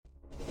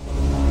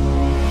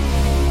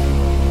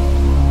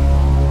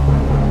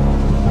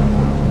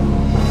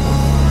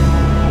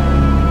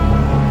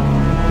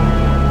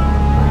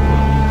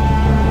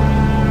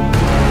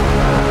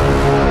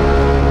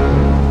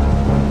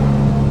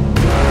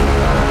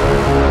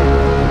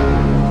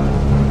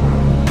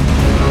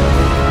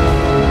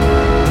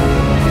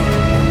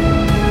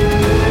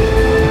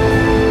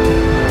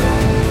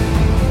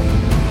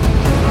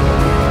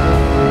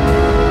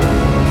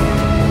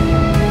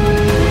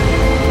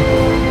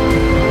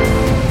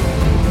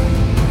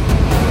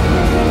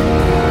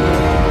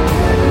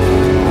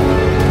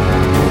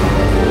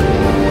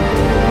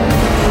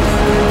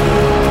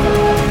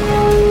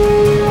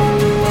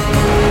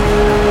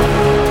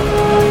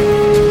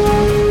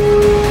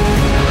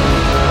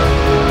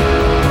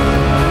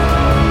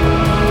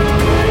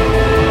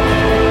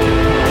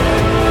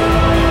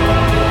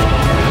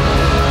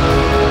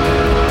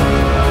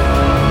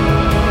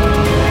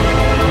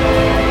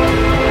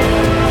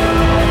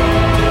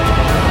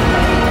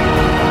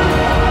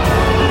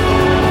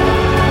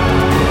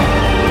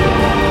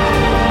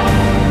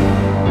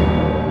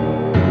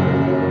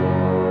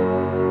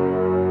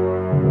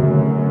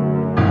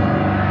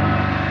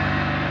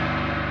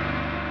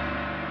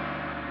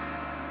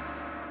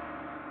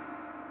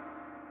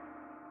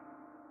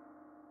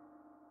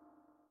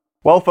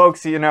Well,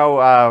 folks,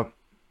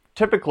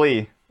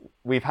 typically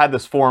we've had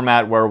this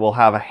format where we'll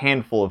have a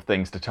handful of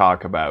things to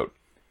talk about.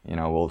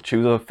 We'll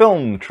choose a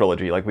film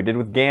trilogy like we did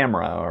with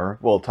Gamera, or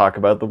we'll talk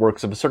about the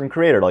works of a certain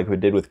creator like we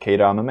did with Keita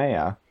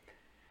Amamiya.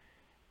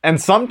 And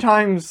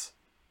sometimes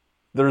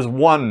there's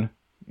one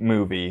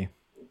movie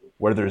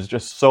where there's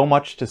just so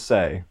much to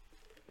say,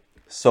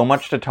 so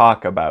much to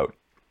talk about,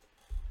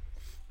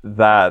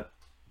 that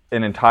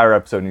an entire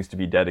episode needs to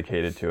be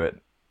dedicated to it.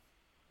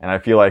 And I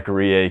feel like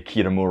Rie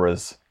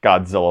Kitamura's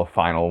Godzilla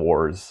Final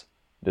Wars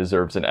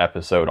deserves an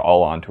episode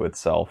all onto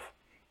itself.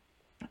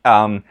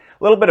 A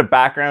little bit of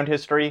background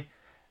history.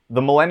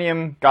 The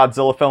Millennium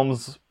Godzilla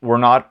films were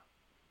not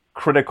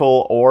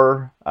critical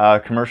or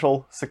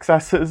commercial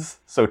successes,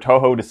 so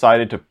Toho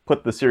decided to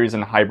put the series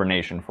in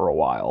hibernation for a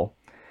while.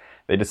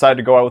 They decided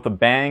to go out with a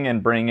bang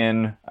and bring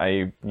in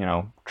a,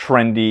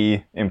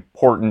 trendy,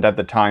 important at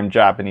the time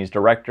Japanese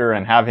director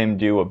and have him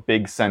do a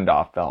big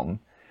send-off film.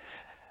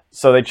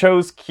 So they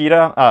chose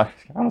I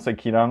don't say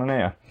Keita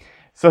Amamiya.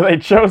 So they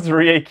chose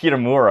Rie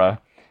Kitamura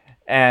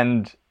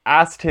and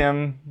asked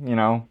him,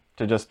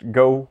 to just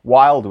go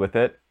wild with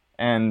it,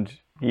 and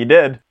he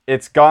did.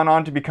 It's gone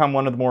on to become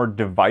one of the more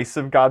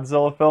divisive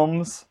Godzilla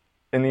films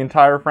in the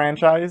entire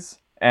franchise,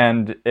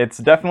 and it's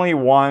definitely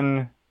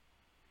one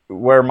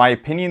where my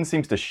opinion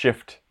seems to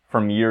shift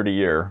from year to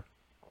year.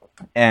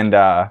 And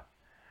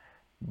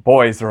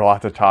boy, is there a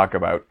lot to talk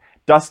about.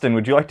 Dustin,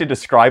 would you like to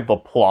describe the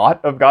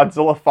plot of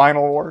Godzilla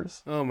Final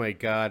Wars? Oh my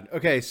god.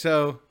 Okay,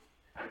 so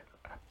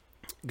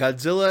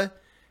Godzilla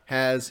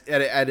has,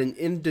 at an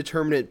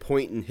indeterminate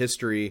point in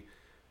history,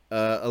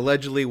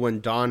 allegedly when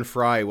Don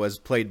Fry was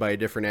played by a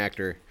different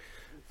actor,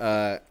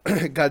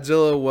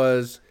 Godzilla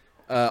was,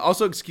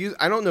 also excuse,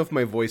 I don't know if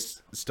my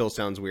voice still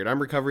sounds weird.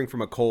 I'm recovering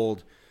from a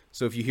cold,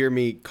 so if you hear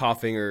me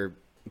coughing or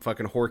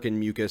fucking horking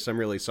mucus, I'm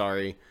really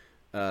sorry.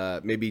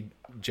 Maybe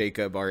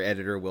Jacob, our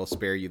editor, will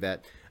spare you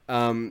that.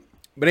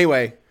 But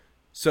anyway,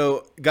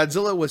 so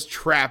Godzilla was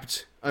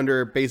trapped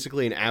under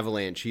basically an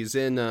avalanche. He's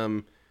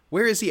in,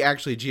 where is he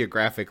actually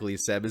geographically,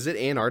 Seb? Is it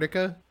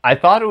Antarctica? I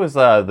thought it was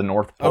the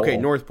North Pole. Okay,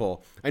 North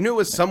Pole. I knew it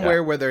was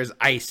somewhere where there's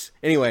ice.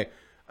 Anyway,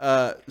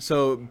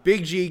 so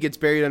Big G gets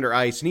buried under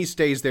ice, and he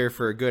stays there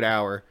for a good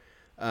hour,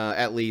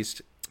 at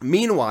least.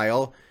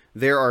 Meanwhile,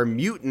 there are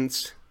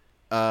mutants.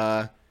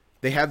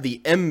 They have the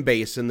M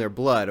base in their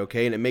blood,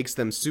 okay, and it makes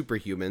them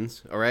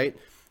superhumans, all right?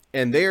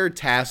 And they're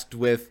tasked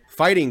with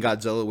fighting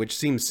Godzilla, which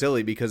seems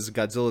silly because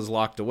Godzilla's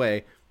locked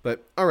away.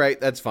 But all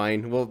right, that's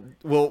fine.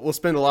 We'll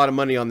spend a lot of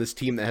money on this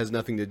team that has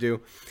nothing to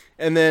do.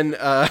 And then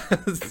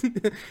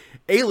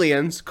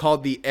aliens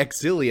called the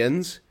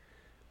Exilians.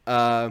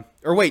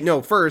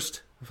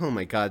 First. Oh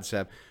my God,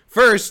 Seb.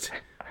 First,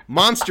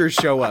 monsters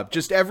show up.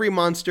 Just every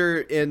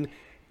monster in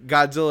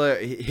Godzilla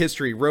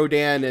history: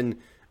 Rodan and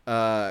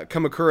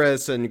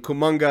Kamacuras and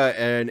Kumonga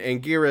and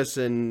Anguirus,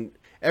 and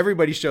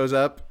everybody shows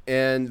up,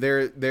 and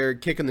they're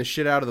kicking the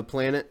shit out of the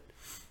planet.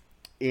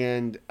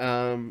 And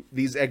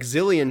these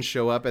Exilians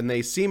show up, and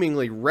they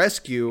seemingly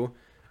rescue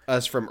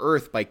us from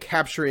Earth by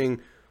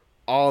capturing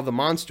all the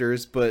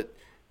monsters. But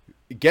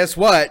guess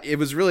what? It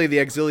was really the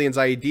Exilians'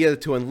 idea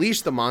to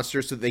unleash the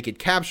monsters so that they could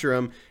capture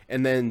them,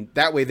 and then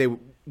that way they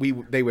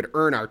would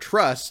earn our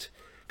trust.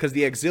 Because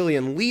the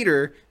Exilian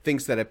leader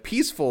thinks that a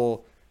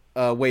peaceful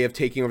way of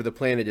taking over the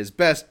planet is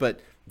best,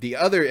 but the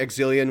other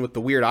Exilian with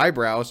the weird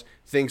eyebrows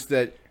thinks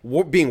that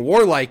being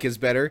warlike is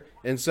better,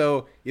 and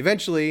so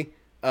eventually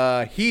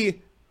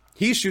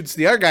he shoots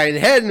the other guy in the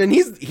head, and then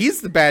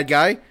he's the bad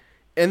guy.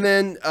 And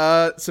then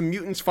some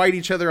mutants fight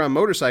each other on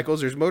motorcycles.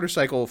 There's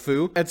motorcycle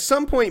foo. At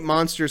some point,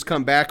 monsters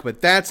come back,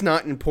 but that's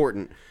not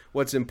important.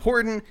 What's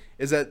important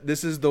is that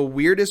this is the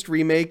weirdest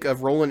remake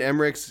of Roland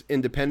Emmerich's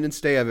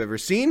Independence Day I've ever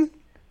seen.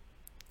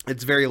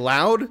 It's very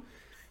loud.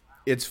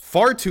 It's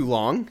far too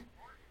long.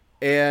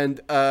 And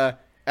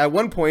at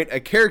one point, a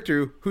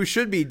character who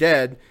should be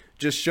dead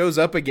just shows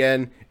up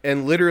again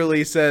and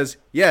literally says,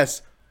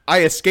 "Yes,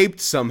 I escaped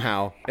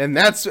somehow." And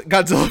that's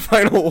Godzilla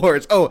Final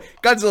Wars. Oh,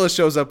 Godzilla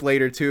shows up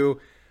later too,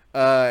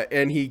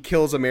 and he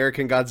kills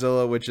American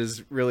Godzilla, which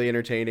is really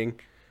entertaining.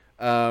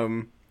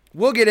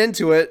 We'll get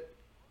into it.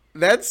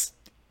 Did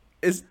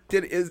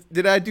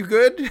I do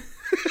good?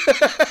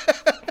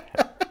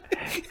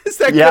 Is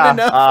that good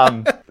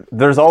enough?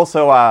 There's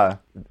also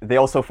they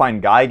also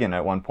find Gigan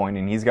at one point,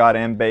 and he's got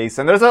M base,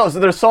 and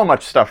there's so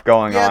much stuff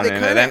going on in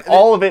it, and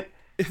all of it.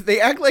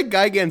 They act like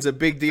Gigan's a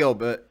big deal,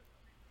 but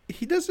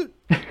he doesn't.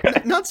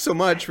 Not so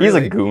much. Really.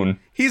 He's a goon.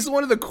 He's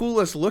one of the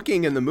coolest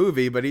looking in the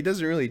movie, but he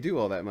doesn't really do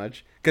all that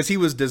much because he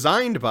was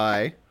designed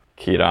by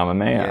Keita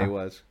Amamiya. Yeah, he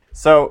was.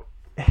 So,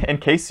 in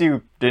case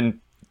you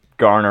didn't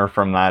garner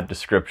from that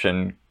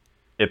description,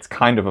 it's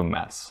kind of a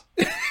mess.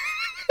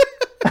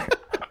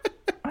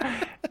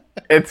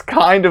 It's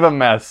kind of a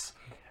mess.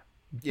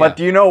 Yeah. But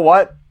do you know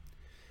what?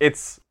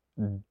 It's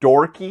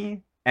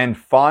dorky and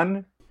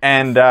fun,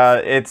 and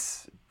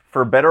it's,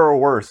 for better or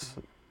worse,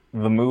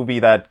 the movie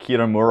that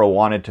Kitamura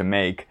wanted to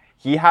make.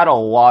 He had a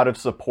lot of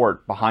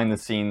support behind the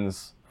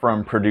scenes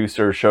from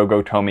producer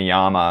Shogo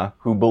Tomiyama,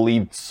 who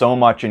believed so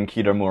much in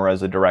Kitamura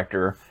as a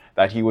director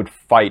that he would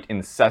fight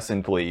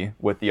incessantly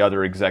with the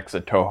other execs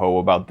at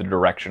Toho about the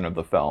direction of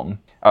the film.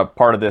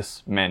 Part of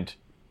this meant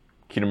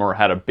Kitamura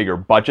had a bigger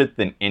budget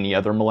than any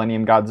other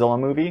Millennium Godzilla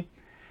movie.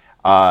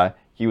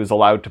 He was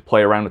allowed to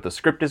play around with the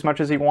script as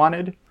much as he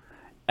wanted,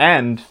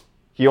 and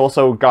he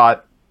also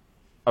got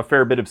a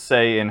fair bit of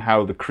say in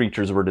how the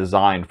creatures were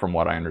designed, from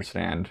what I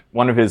understand.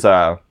 One of his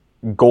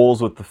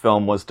goals with the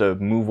film was to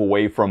move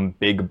away from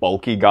big,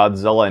 bulky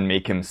Godzilla and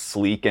make him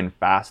sleek and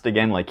fast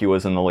again, like he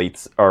was in the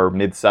late or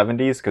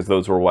mid-70s, because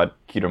those were what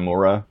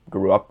Kitamura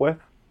grew up with.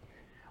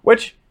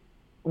 Which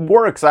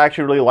works. I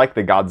actually really like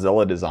the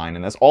Godzilla design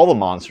in this. All the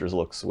monsters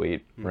look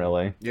sweet,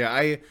 really.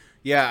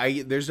 Yeah,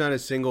 there's not a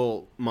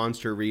single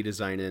monster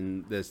redesign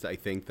in this, I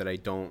think, that I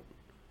don't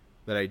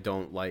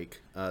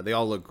like. They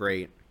all look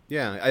great.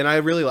 Yeah, and I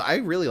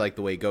really like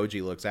the way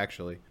Goji looks,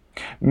 actually.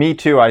 Me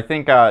too. I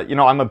think,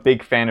 I'm a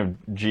big fan of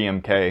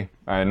GMK.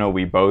 I know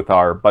we both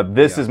are, but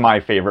this is my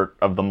favorite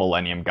of the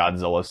Millennium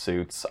Godzilla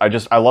suits.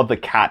 I love the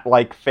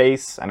cat-like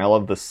face, and I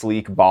love the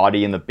sleek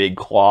body and the big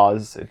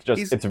claws.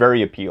 It's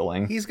very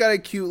appealing. He's got a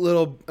cute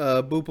little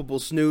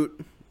boopable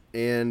snoot,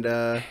 and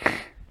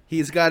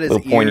he's got his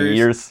little pointy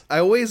ears. I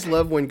always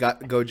love when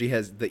Goji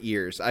has the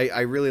ears.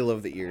 I really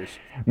love the ears.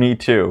 Me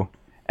too.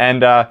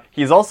 And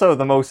he's also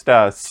the most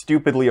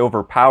stupidly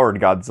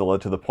overpowered Godzilla,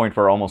 to the point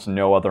where almost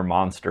no other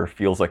monster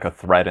feels like a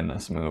threat in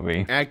this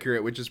movie.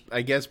 Accurate, which is,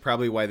 I guess,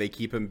 probably why they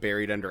keep him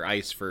buried under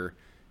ice for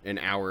an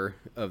hour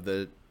of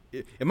the...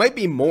 It might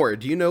be more.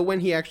 Do you know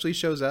when he actually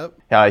shows up?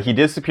 He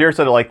disappears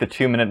at like the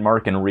 2-minute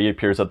mark and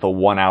reappears at the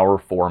 1 hour,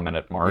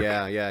 4-minute mark.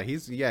 Yeah,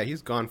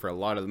 he's gone for a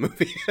lot of the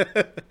movie.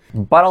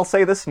 But I'll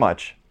say this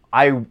much.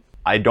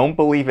 I don't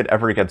believe it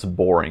ever gets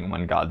boring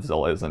when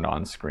Godzilla isn't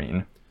on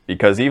screen.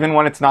 Because even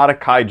when it's not a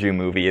kaiju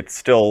movie, it's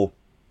still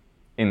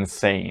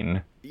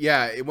insane.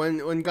 Yeah, when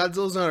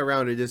Godzilla's not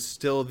around, it is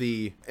still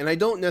and I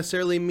don't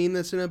necessarily mean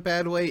this in a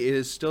bad way, it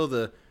is still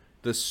the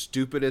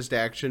stupidest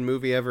action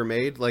movie ever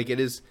made. Like,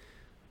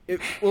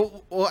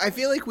 well, I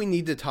feel like we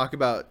need to talk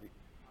about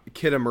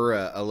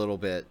Kitamura a little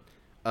bit.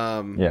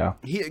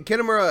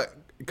 Kitamura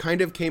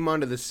kind of came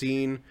onto the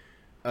scene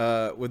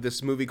with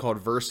this movie called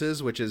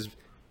Versus, which is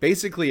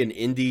basically an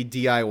indie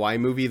DIY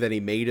movie that he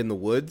made in the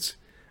woods.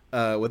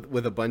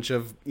 With a bunch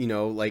of,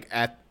 like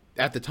at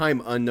the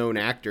time unknown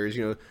actors.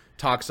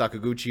 Tak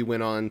Sakaguchi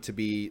went on to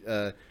be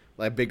a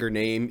bigger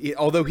name,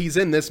 although he's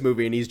in this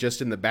movie and he's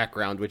just in the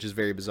background, which is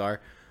very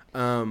bizarre.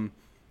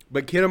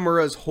 But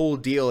Kitamura's whole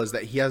deal is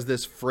that he has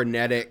this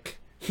frenetic...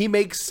 He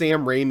makes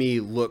Sam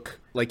Raimi look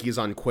like he's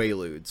on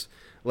Quaaludes.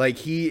 Like,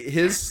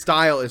 his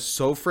style is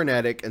so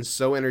frenetic and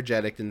so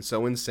energetic and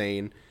so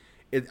insane.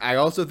 I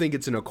also think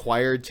it's an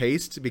acquired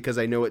taste, because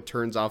I know it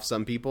turns off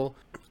some people.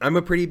 I'm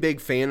a pretty big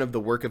fan of the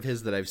work of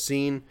his that I've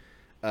seen.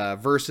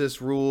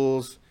 Versus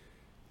rules.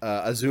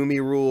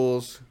 Azumi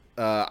rules.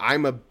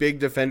 I'm a big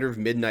defender of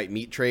Midnight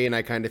Meat Train.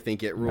 I kind of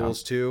think it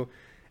rules too.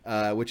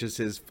 Which is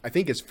his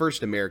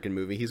first American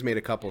movie. He's made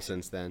a couple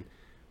since then.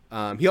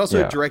 He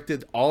also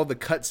directed all the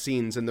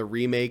cutscenes in the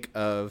remake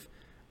of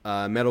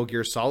Metal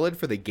Gear Solid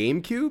for the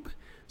GameCube.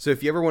 So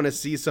if you ever want to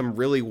see some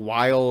really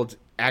wild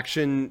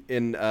action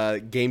in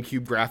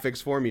GameCube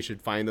graphics form, you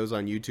should find those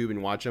on YouTube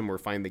and watch them, or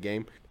find the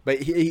game. But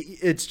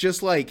it's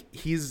just like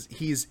he's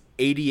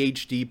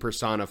ADHD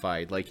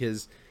personified. Like,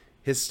 his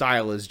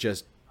style is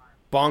just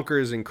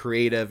bonkers and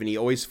creative, and he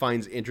always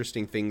finds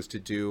interesting things to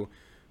do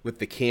with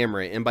the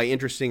camera. And by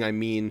interesting, I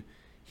mean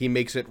he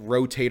makes it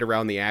rotate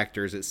around the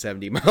actors at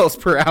 70 miles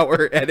per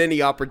hour at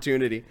any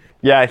opportunity.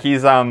 Yeah,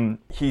 he's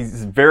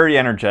very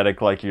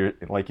energetic, like you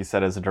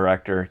said, as a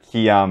director.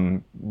 He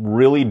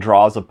really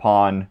draws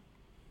upon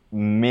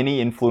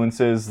many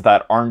influences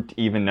that aren't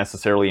even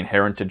necessarily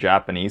inherent to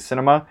Japanese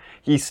cinema.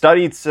 He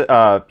studied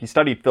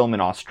film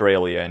in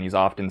Australia, and he's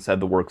often said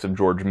the works of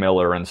George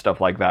Miller and stuff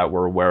like that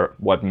were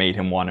what made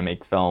him want to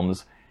make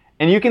films.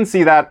 And you can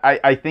see that,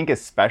 I think,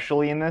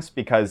 especially in this,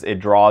 because it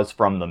draws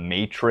from The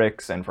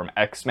Matrix and from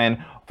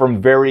X-Men,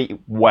 from very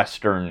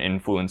Western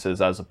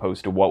influences, as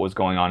opposed to what was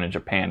going on in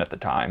Japan at the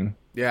time.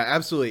 Yeah,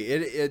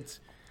 absolutely.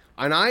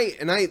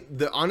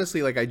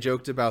 Honestly, like, I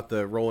joked about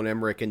the Roland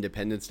Emmerich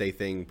Independence Day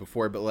thing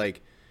before, but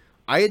like,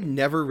 I had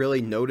never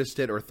really noticed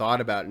it or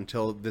thought about it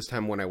until this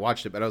time when I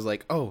watched it. But I was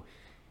like, oh,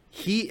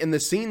 in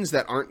the scenes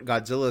that aren't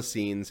Godzilla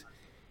scenes,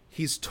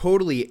 he's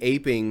totally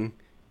aping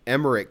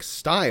Emmerich's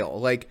style.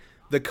 Like,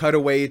 the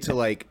cutaway to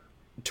like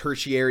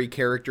tertiary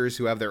characters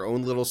who have their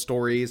own little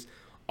stories,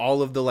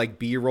 all of the like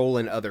B-roll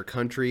in other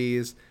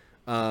countries,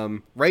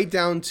 right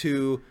down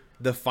to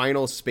the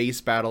final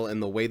space battle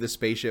and the way the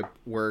spaceship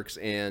works,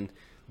 and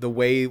the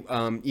way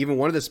even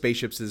one of the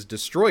spaceships is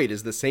destroyed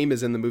is the same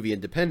as in the movie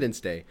Independence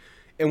Day.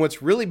 And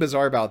what's really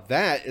bizarre about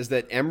that is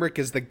that Emmerich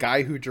is the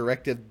guy who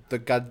directed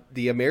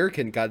the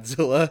American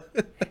Godzilla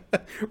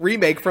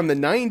remake from the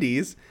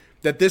 90s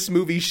that this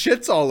movie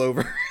shits all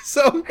over.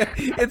 So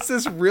it's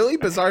this really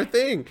bizarre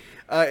thing.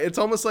 It's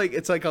almost like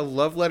it's like a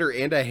love letter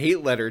and a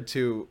hate letter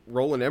to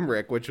Roland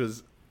Emmerich, which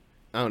was,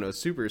 I don't know,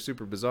 super,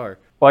 super bizarre.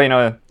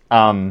 Well,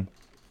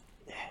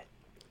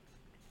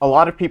 a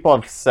lot of people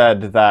have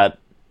said that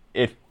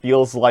it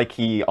feels like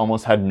he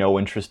almost had no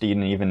interest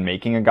in even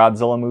making a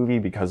Godzilla movie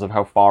because of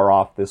how far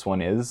off this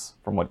one is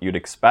from what you'd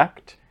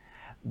expect.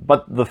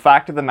 But the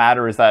fact of the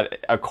matter is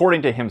that,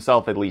 according to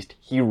himself at least,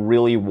 he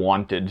really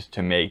wanted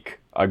to make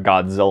a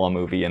Godzilla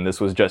movie, and this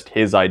was just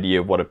his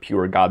idea of what a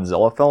pure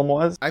Godzilla film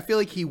was. I feel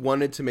like he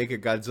wanted to make a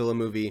Godzilla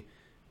movie,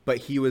 but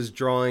he was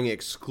drawing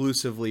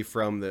exclusively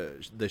from the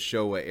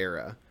Showa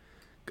era.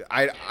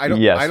 I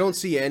don't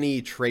see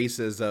any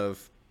traces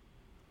of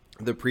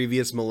the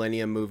previous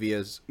Millennium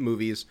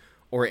movies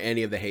or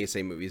any of the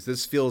Heisei movies.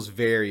 This feels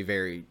very,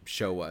 very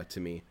Showa to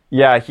me.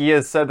 Yeah, he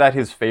has said that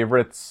his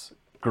favorites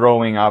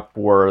growing up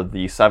were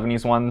the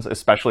 70s ones,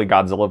 especially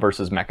Godzilla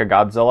versus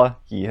Mechagodzilla.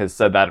 He has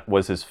said that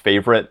was his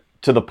favorite,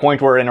 to the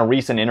point where in a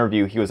recent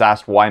interview he was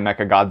asked why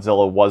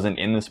Mechagodzilla wasn't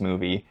in this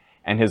movie,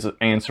 and his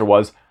answer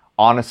was,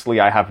 honestly,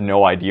 I have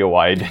no idea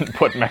why I didn't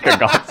put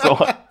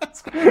Mechagodzilla.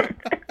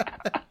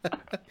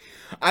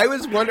 I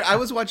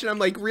was watching, I'm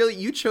like, really?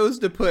 You chose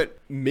to put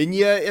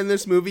Minya in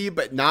this movie,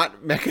 but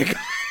not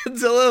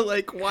Mechagodzilla?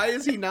 Like, why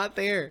is he not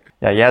there?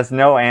 Yeah, he has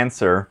no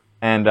answer.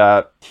 And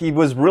he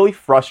was really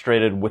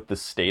frustrated with the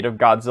state of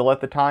Godzilla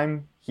at the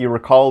time. He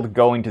recalled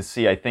going to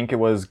see, I think it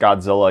was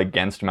Godzilla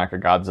against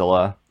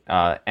Mechagodzilla,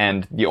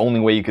 and the only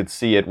way you could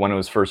see it when it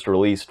was first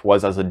released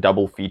was as a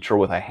double feature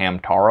with a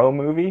Hamtaro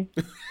movie.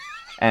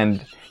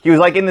 And he was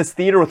like in this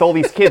theater with all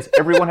these kids.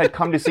 Everyone had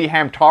come to see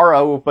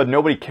Hamtaro, but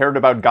nobody cared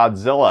about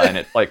Godzilla, and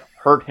it like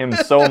hurt him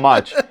so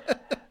much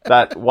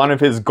that one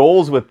of his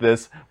goals with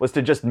this was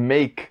to just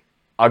make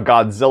a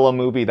Godzilla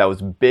movie that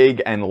was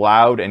big and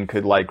loud and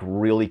could like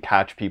really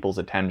catch people's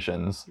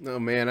attentions. Oh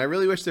man, I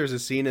really wish there was a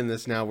scene in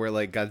this now where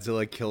like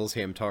Godzilla kills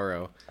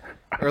Hamtaro.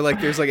 Or like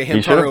there's like a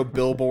Hamtaro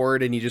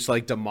billboard and he just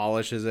like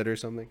demolishes it or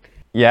something.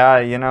 Yeah,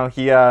 you know,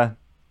 he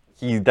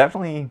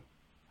definitely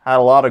had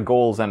a lot of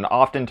goals and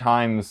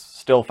oftentimes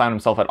still found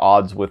himself at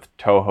odds with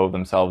Toho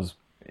themselves.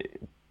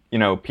 You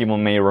know, people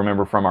may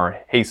remember from our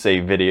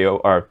Heisei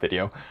our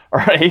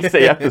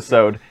Heisei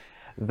episode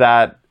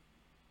that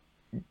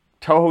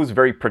Toho's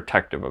very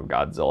protective of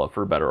Godzilla,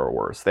 for better or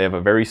worse. They have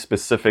a very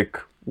specific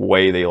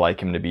way they like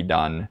him to be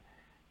done.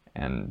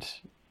 And,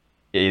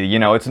 you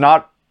know, it's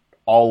not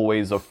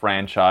always a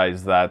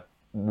franchise that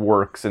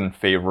works in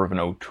favor of an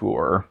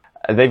auteur.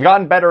 They've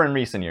gotten better in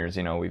recent years.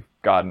 You know, we've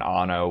gotten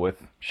Anno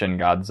with Shin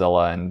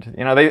Godzilla, and,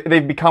 you know,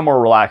 they've become more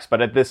relaxed.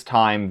 But at this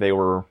time, they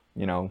were,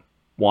 you know,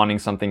 wanting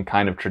something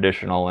kind of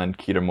traditional, and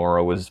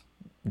Kitamura was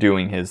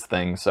doing his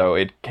thing. So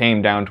it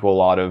came down to a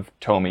lot of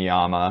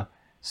Tomiyama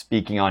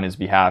speaking on his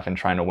behalf and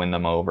trying to win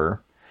them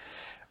over,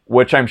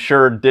 which I'm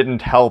sure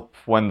didn't help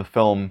when the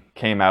film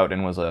came out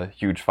and was a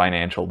huge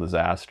financial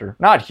disaster.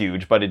 Not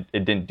huge, but it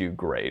didn't do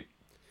great.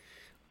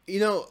 You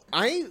know,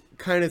 I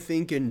kind of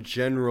think in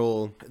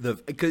general,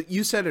 because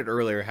you said it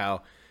earlier,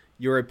 how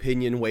your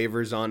opinion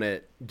wavers on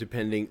it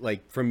depending,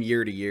 like, from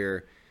year to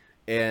year.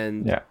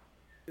 And yeah,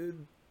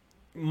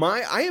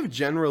 I have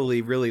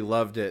generally really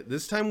loved it.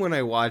 This time when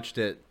I watched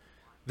it,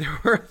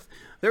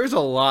 there was a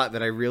lot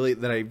that I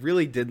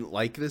really didn't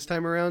like this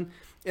time around.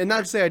 And not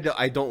to say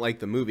I don't like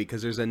the movie,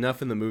 because there's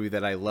enough in the movie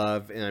that I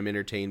love and I'm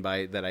entertained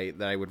by that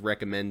I would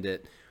recommend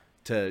it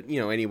to, you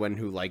know, anyone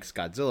who likes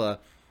Godzilla.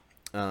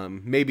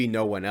 Maybe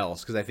no one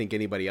else, because I think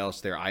anybody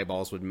else, their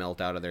eyeballs would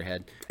melt out of their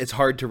head. It's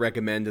hard to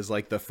recommend as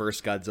like the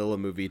first Godzilla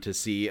movie to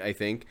see, I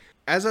think.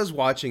 As I was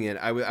watching it,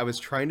 I was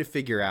trying to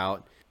figure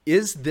out,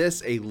 is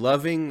this a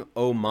loving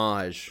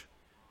homage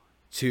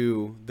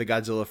to the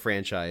Godzilla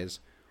franchise,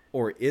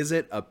 or is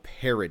it a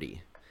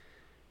parody?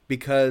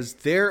 Because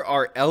there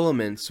are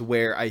elements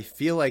where I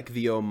feel like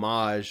the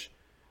homage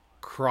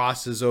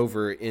crosses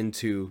over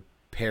into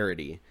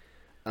parody.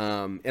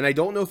 And I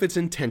don't know if it's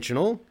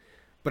intentional,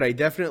 but I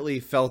definitely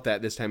felt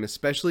that this time,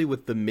 especially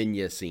with the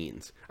Minya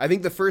scenes. I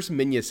think the first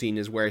Minya scene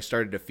is where I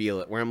started to feel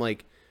it, where I'm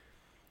like,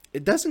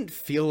 it doesn't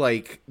feel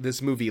like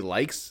this movie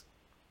likes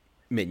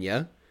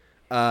Minya.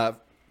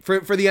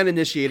 For the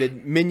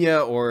uninitiated,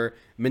 Minya or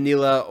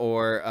Manila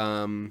or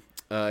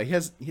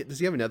does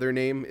he have another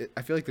name?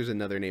 I feel like there's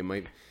another name.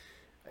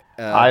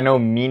 I know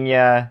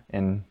Minya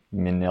and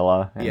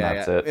Manila, and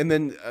that's it. And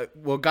then,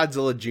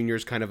 Godzilla Jr.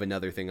 is kind of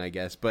another thing, I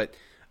guess. But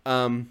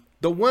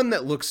the one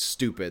that looks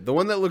stupid, the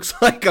one that looks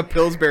like a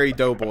Pillsbury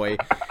Doughboy,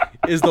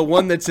 is the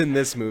one that's in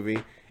this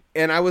movie.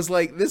 And I was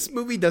like, this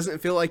movie doesn't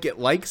feel like it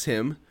likes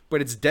him,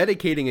 but it's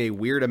dedicating a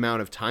weird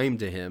amount of time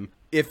to him.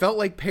 It felt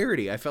like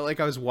parody. I felt like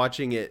I was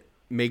watching it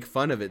make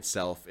fun of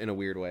itself in a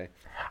weird way.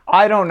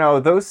 I don't know.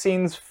 Those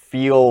scenes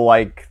feel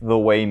like the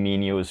way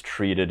Minya was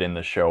treated in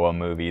the Showa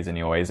movies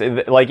anyways.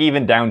 Like,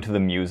 even down to the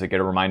music,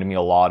 it reminded me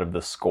a lot of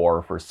the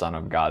score for Son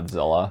of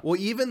Godzilla. Well,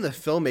 even the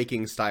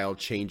filmmaking style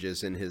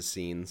changes in his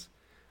scenes,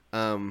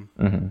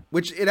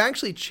 which it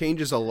actually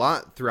changes a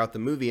lot throughout the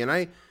movie. And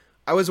I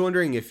was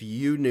wondering if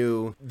you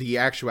knew the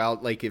actual,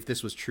 like, if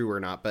this was true or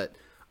not, but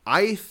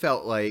I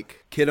felt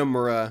like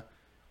Kitamura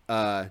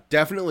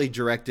definitely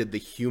directed the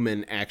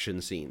human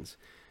action scenes,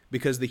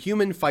 because the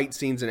human fight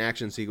scenes and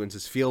action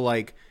sequences feel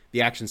like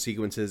the action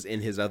sequences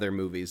in his other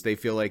movies. They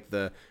feel like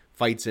the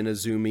fights in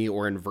Azumi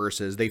or in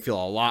Versus. They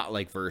feel a lot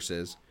like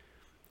Versus.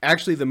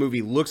 Actually, the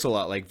movie looks a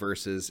lot like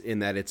Versus in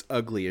that it's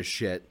ugly as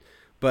shit.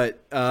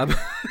 But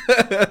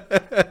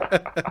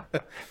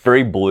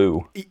Very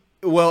blue.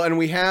 well, and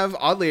we have,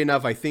 oddly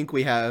enough, I think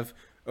we have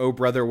 "Oh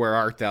Brother, Where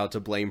Art Thou" to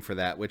blame for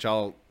that, which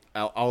I'll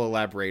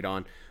elaborate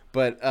on.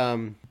 But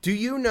do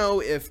you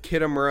know if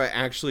Kitamura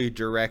actually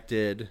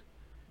directed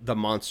the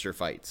monster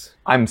fights?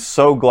 I'm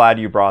so glad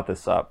you brought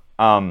this up.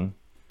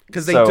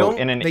 Because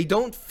they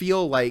don't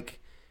feel like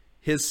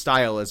his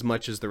style as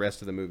much as the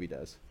rest of the movie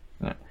does.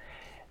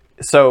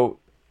 So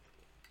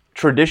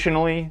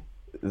traditionally,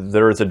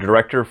 there is a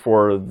director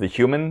for the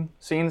human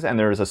scenes and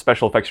there is a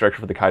special effects director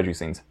for the kaiju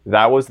scenes.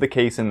 That was the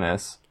case in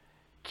this.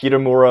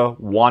 Kitamura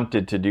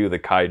wanted to do the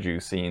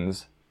kaiju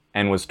scenes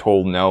and was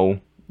told,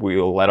 no,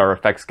 we'll let our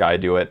effects guy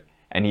do it.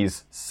 And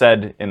he's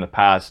said in the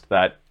past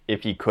that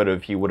if he could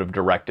have, he would have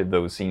directed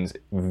those scenes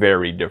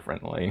very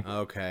differently.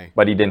 Okay.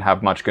 But he didn't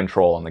have much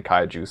control on the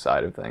kaiju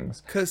side of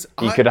things. Because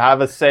he could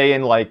have a say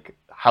in like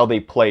how they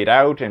played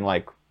out and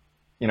like,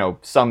 you know,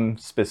 some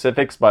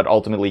specifics, but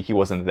ultimately he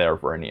wasn't there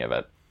for any of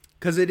it.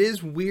 Because it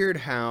is weird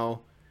how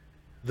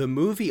the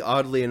movie,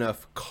 oddly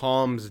enough,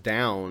 calms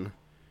down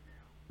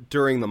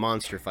during the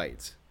monster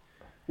fights,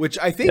 which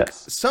I think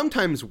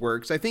sometimes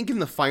works. I think in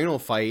the final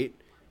fight,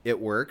 it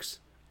works.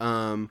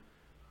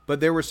 But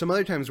there were some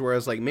other times where I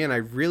was like, man, I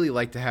really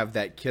like to have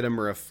that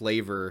Kitamura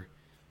flavor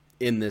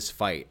in this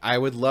fight. I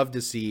would love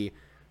to see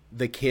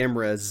the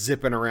camera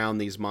zipping around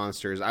these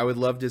monsters. I would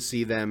love to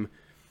see them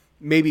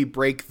maybe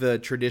break the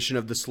tradition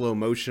of the slow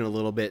motion a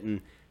little bit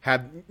and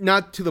have,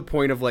 not to the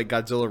point of like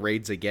Godzilla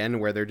Raids Again,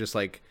 where they're just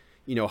like,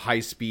 you know,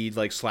 high speed,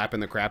 like slapping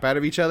the crap out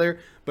of each other,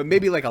 but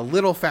maybe like a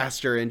little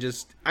faster and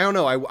just, I don't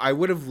know. I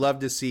would have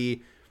loved to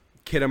see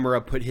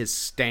Kitamura put his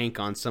stank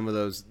on some of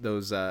those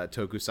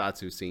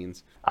tokusatsu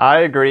scenes. I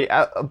agree.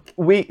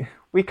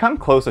 We come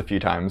close a few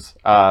times.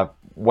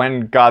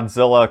 When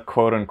Godzilla,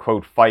 quote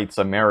unquote, fights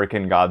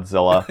American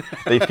Godzilla,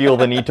 they feel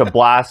the need to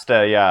blast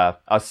a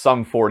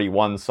Sum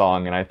 41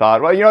 song, and I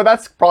thought, well, you know,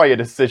 that's probably a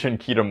decision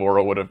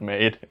Kitamura would have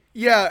made.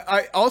 Yeah,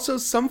 I also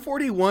Sum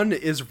 41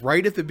 is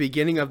right at the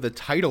beginning of the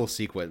title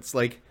sequence,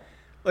 like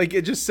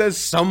it just says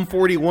Sum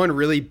 41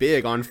 really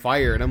big on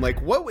fire, and I'm like,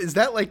 what is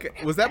that?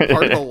 Like, was that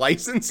part of the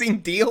licensing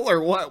deal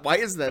or what? Why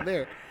is that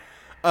there?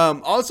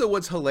 Also,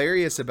 what's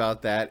hilarious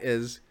about that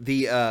is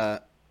the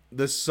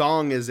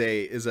song is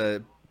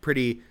a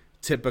pretty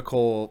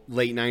typical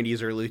late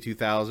 90s, early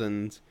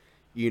 2000s,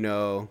 you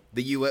know,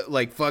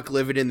 like fuck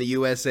living in the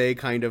USA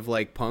kind of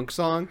like punk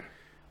song.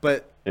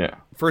 But yeah,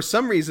 for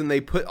some reason they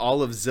put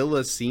all of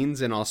Zilla's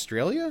scenes in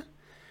Australia,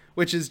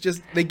 which is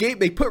just, they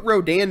put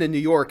Rodan in New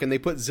York and they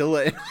put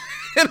Zilla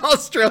in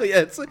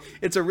Australia.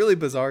 It's a really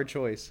bizarre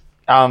choice.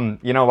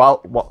 You know,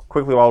 while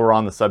we're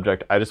on the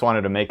subject, I just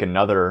wanted to make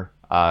another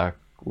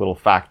little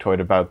factoid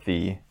about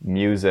the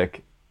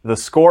music. The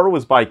score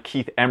was by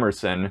Keith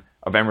Emerson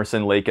of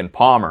Emerson, Lake and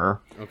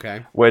Palmer.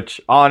 Okay. Which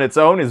on its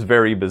own is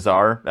very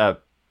bizarre.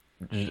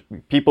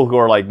 People who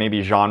are like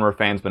maybe genre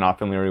fans but not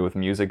familiar with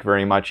music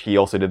very much, he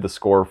also did the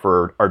score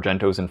for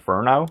Argento's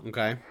Inferno.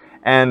 Okay.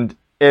 And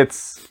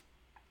it's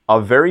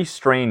a very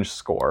strange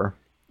score.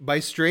 By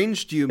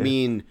strange, do you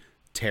mean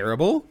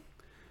terrible?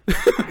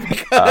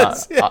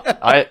 Because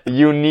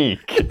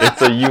unique.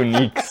 It's a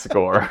unique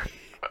score.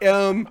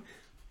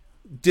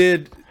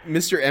 Did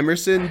Mr.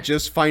 Emerson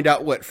just find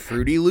out what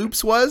Fruity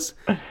Loops was?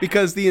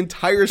 Because the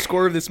entire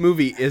score of this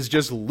movie is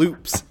just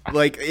loops.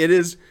 Like, it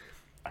is,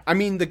 I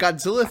mean, the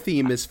Godzilla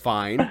theme is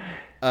fine.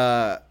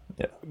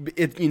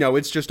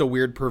 It's just a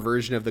weird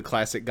perversion of the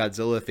classic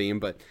Godzilla theme,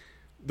 but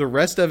the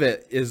rest of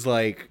it is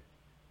like,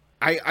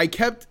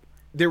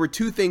 there were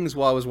two things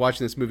while I was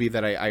watching this movie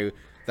that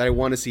I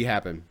want to see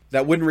happen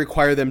that wouldn't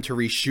require them to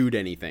reshoot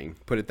anything,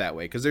 put it that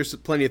way, because there's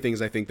plenty of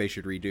things I think they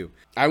should redo.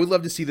 I would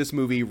love to see this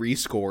movie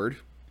rescored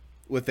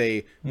with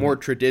a more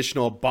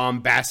traditional,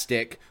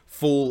 bombastic,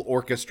 full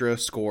orchestra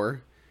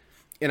score.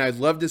 And I'd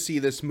love to see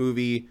this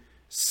movie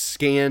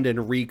scanned and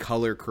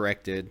recolor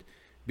corrected,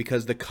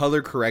 because the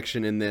color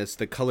correction in this,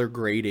 the color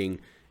grading,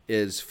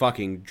 is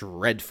fucking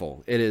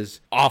dreadful. It is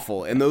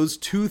awful. And those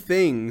two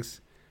things,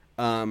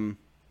 I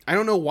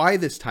don't know why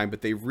this time,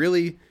 but they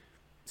really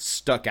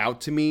stuck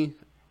out to me,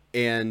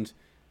 and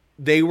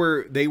they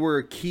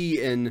were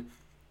key in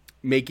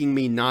making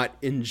me not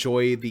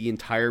enjoy the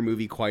entire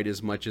movie quite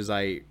as much as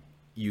I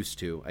used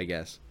to, I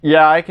guess.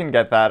 Yeah, I can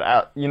get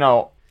that. You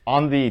know,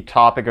 on the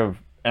topic of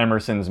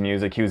Emerson's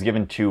music, he was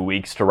given 2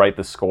 weeks to write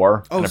the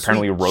score, and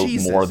apparently wrote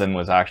more than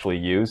was actually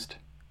used.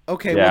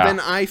 Okay, yeah. Well then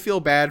I feel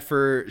bad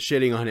for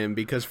shitting on him,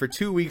 because for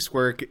 2 weeks'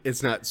 work,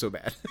 it's not so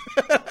bad.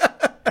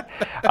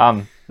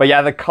 But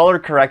yeah, the color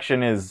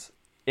correction is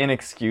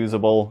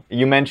inexcusable.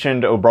 You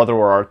mentioned "Oh Brother,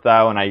 Where Art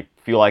Thou?" and I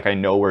feel like I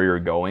know where you're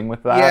going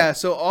with that. Yeah,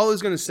 so all I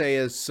was going to say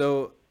is,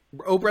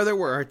 "Oh Brother,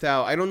 Where Art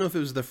Thou?" I don't know if it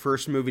was the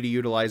first movie to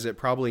utilize it,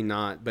 probably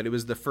not, but it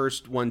was the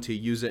first one to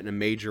use it in a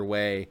major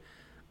way,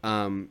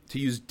 to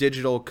use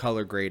digital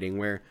color grading,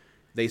 where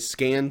they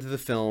scanned the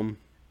film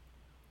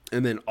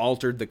and then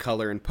altered the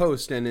color in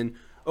post. And in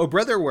Oh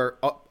Brother, Where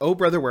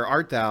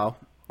Art Thou?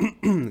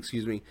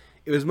 Excuse me.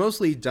 It was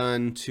mostly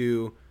done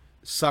to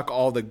suck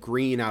all the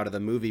green out of the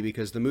movie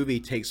because the movie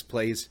takes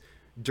place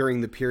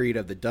during the period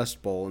of the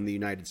Dust Bowl in the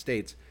United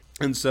States.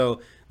 And so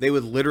they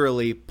would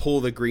literally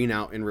pull the green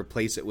out and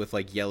replace it with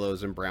like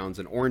yellows and browns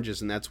and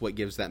oranges. And that's what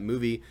gives that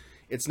movie.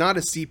 It's not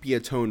a sepia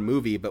tone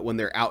movie, but when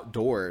they're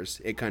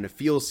outdoors, it kind of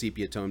feels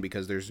sepia tone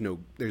because there's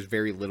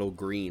very little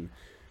green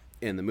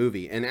in the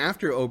movie. And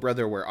after Oh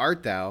Brother, Where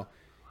Art Thou,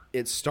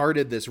 it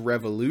started this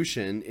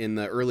revolution in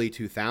the early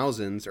to mid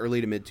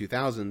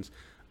 2000s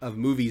of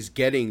movies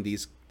getting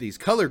these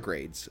color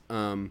grades.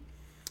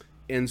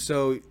 And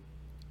so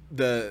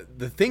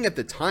the thing at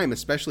the time,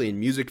 especially in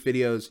music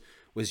videos,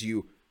 was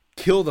you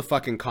kill the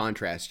fucking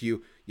contrast.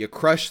 You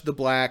crush the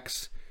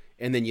blacks,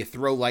 and then you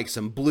throw like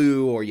some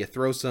blue, or you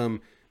throw some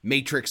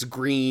matrix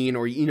green,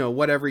 or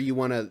whatever you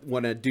want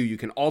to do. You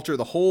can alter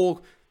the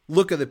whole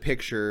look of the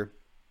picture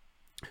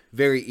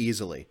very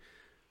easily.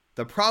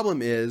 The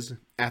problem is,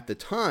 at the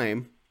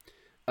time,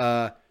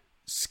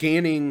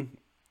 scanning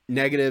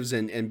negatives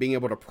and being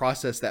able to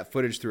process that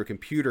footage through a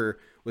computer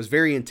was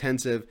very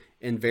intensive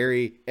and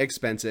very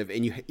expensive,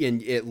 and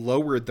it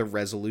lowered the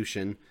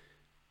resolution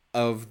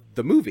of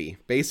the movie,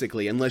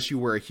 basically, unless you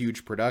were a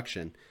huge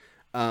production.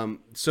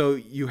 So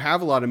you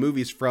have a lot of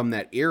movies from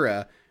that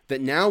era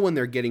that now, when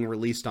they're getting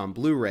released on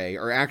Blu-ray,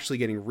 are actually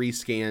getting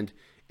rescanned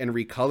and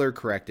recolor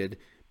corrected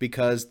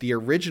because the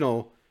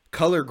original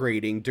color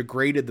grading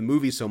degraded the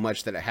movie so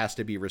much that it has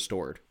to be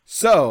restored.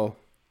 So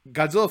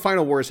Godzilla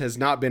Final Wars has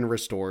not been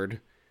restored.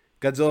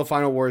 Godzilla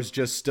Final Wars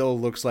just still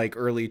looks like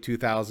early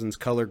 2000s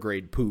color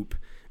grade poop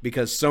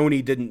because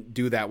Sony didn't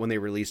do that when they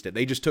released it.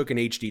 They just took an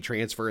HD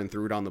transfer and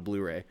threw it on the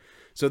Blu-ray.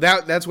 So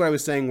that's what I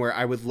was saying, where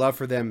I would love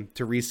for them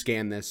to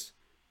rescan this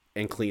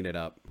and clean it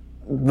up.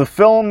 The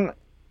film,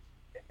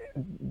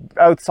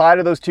 outside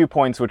of those 2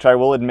 points, which I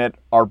will admit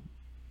are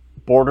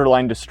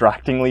borderline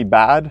distractingly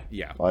bad.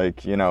 Yeah.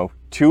 Like,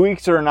 2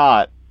 weeks or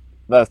not,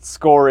 the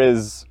score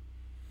is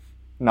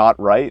not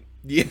right.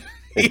 Yeah.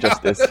 It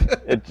just is.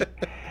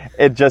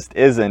 It just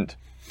isn't.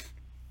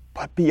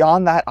 But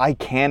beyond that, I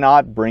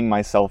cannot bring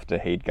myself to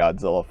hate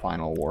Godzilla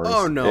Final Wars.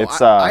 Oh, no.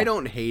 I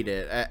don't hate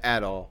it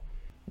at all.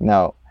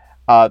 No.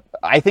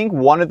 I think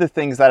one of the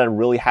things that it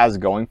really has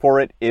going for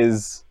it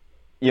is,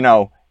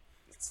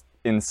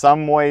 in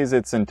some ways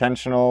it's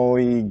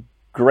intentionally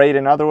great,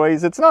 in other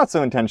ways it's not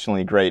so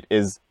intentionally great,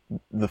 is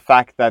the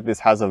fact that this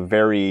has a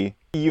very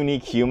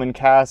unique human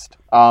cast.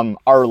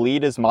 Our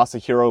lead is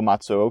Masahiro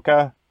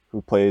Matsuoka,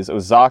 who plays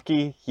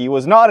Ozaki. He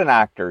was not an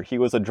actor. He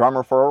was a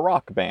drummer for a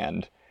rock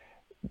band,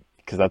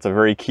 because that's a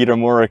very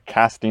Kitamura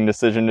casting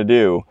decision to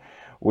do.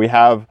 We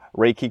have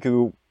Rei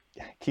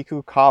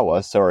Kikukawa,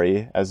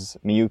 as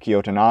Miyuki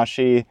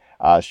Otonashi.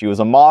 She was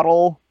a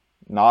model,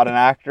 not an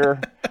actor.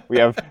 We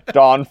have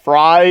Don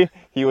Fry.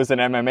 He was an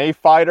MMA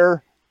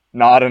fighter,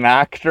 not an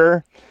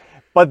actor.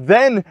 But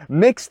then,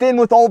 mixed in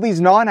with all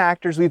these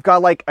non-actors, we've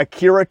got like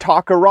Akira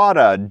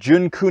Takarada,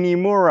 Jun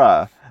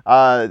Kunimura,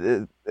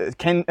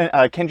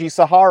 Kenji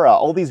Sahara,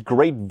 all these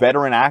great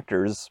veteran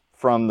actors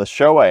from the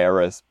Showa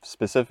era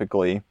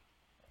specifically,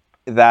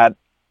 that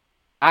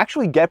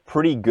actually get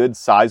pretty good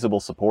sizable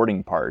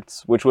supporting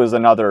parts, which was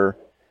another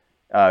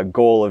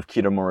goal of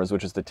Kitamura's,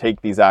 which is to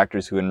take these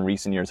actors who in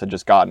recent years had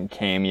just gotten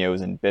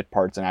cameos and bit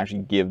parts and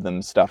actually give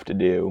them stuff to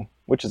do,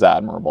 which is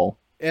admirable.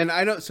 And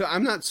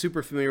I'm not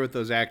super familiar with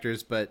those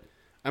actors, but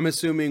I'm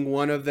assuming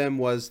one of them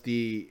was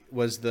is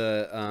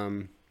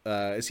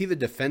he the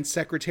defense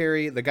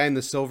secretary, the guy in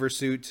the silver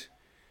suit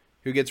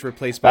who gets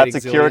replaced by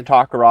That's Akira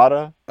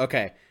Takarada.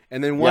 Okay.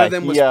 And then one of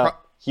them was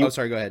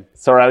sorry, go ahead.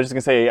 Sorry, I was just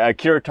going to say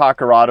Akira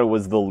Takarada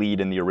was the lead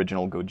in the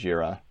original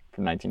Gojira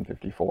from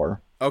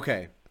 1954.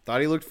 Okay. Thought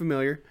he looked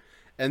familiar.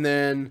 And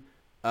then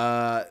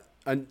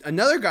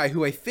another guy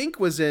who I think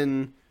was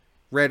in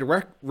Red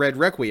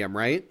Requiem,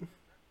 right?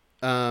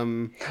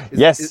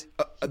 Yes. He's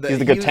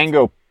the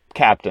Gotengo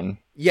captain.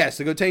 Yes,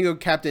 the Gotengo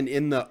captain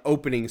in the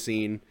opening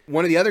scene.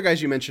 One of the other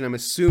guys you mentioned, I'm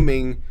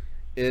assuming,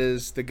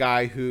 is the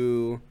guy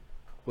who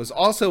was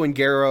also in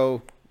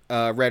Garo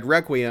Red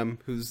Requiem,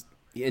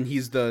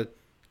 he's the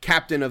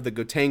captain of the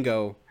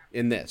Gotengo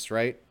in this,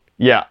 right?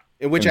 Yeah.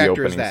 And which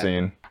actor is that?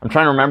 Scene. I'm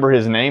trying to remember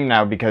his name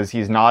now because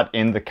he's not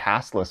in the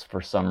cast list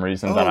for some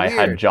reason that I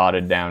had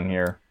jotted down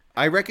here.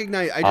 I just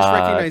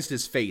recognized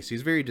his face.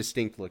 He's very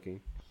distinct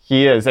looking.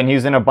 He is, and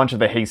he's in a bunch of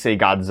the Heisei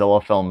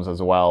Godzilla films as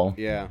well.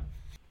 Yeah.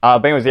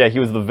 But anyways, yeah, he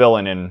was the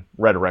villain in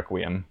Red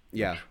Requiem.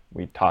 Yeah.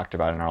 We talked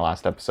about in our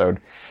last episode.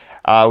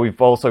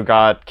 We've also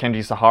got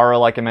Kenji Sahara,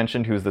 like I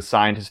mentioned, who's the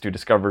scientist who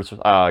discovers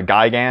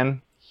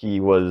Gigan. He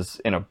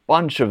was in a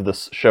bunch of the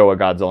Showa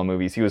Godzilla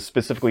movies. He was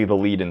specifically the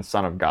lead in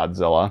Son of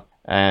Godzilla.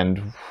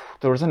 And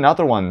there was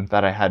another one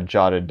that I had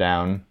jotted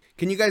down.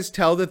 Can you guys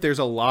tell that there's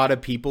a lot of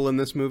people in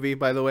this movie,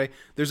 by the way?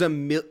 There's a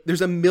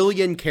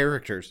million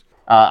characters.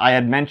 I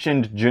had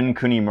mentioned Jun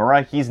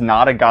Kunimura. He's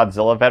not a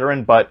Godzilla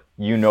veteran, but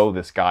you know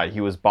this guy.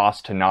 He was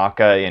Boss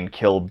Tanaka in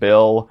Kill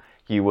Bill.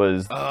 He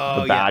was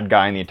the bad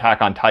guy in the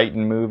Attack on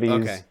Titan movies.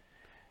 Okay.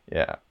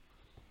 Yeah.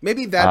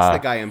 Maybe that's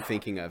the guy I'm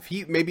thinking of.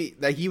 He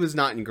was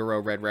not in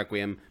Garo Red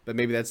Requiem, but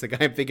maybe that's the guy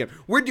I'm thinking of.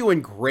 We're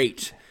doing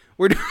great.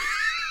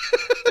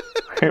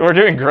 We're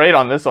doing great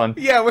on this one.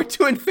 Yeah, we're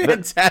doing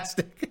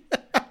fantastic.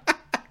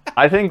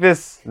 I think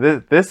this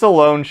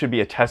alone should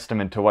be a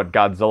testament to what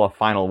Godzilla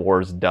Final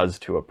Wars does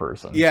to a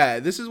person. Yeah,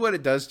 this is what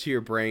it does to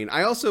your brain.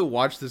 I also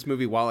watched this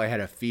movie while I had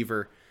a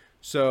fever,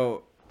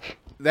 so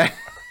that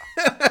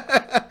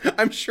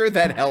I'm sure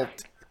that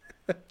helped.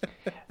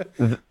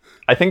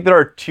 I think there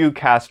are two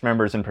cast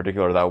members in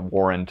particular that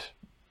warrant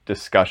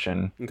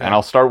discussion, Okay. and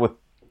I'll start with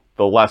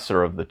the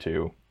lesser of the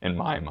two in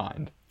my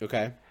mind.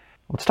 Okay.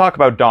 Let's talk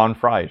about Don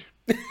Fry.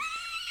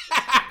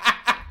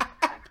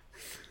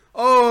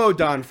 Oh,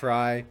 Don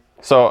Fry.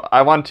 So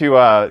I want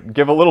to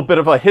give a little bit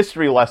of a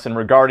history lesson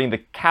regarding the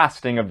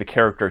casting of the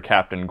character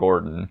Captain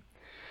Gordon.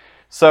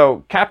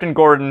 So Captain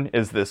Gordon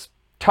is this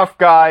tough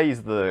guy.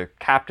 He's the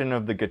captain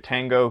of the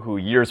Gatango who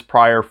years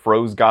prior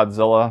froze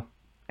Godzilla.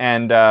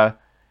 And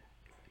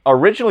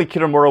originally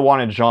Kitamura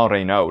wanted Jean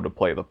Reno to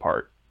play the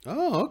part.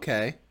 Oh,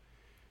 okay.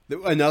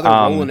 Another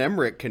Roland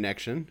Emmerich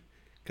connection.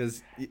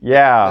 Because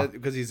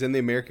he's in the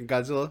American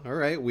Godzilla. All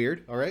right,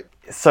 weird. All right.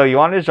 So you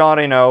wanted Jean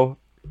Reno.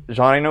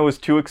 Jean Reno was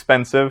too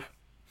expensive.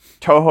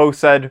 Toho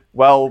said,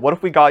 well, what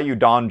if we got you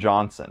Don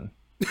Johnson?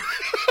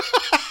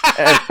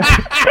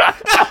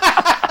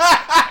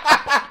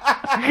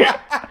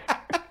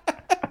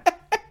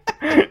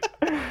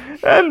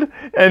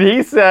 and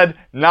he said,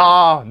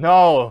 nah,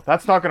 no,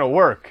 that's not going to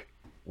work.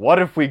 What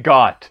if we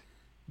got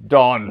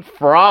Don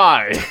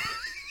Fry?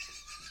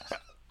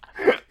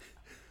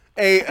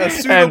 A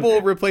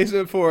suitable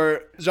replacement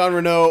for Jean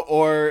Reno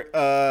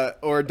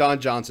or Don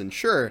Johnson.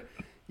 Sure.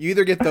 You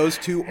either get those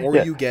two or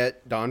you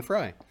get Don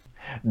Fry.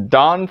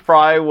 Don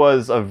Fry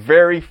was a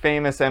very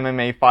famous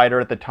MMA fighter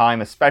at the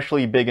time,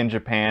 especially big in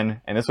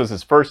Japan, and this was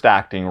his first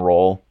acting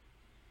role,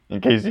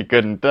 in case you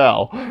couldn't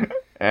tell.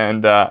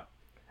 And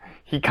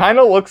he kind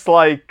of looks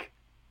like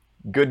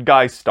good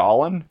guy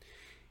Stalin.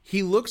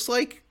 He looks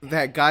like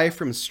that guy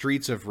from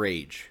Streets of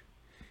Rage.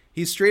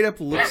 He straight up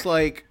looks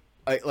like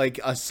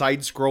a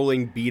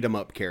side-scrolling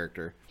beat-em-up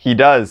character. He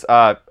does.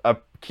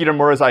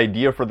 Kitamura's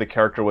idea for the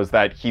character was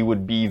that he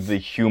would be the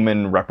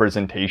human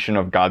representation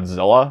of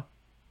Godzilla.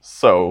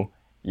 So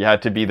you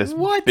had to be this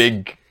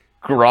big,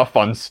 gruff,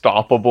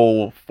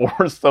 unstoppable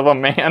force of a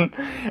man.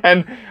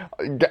 And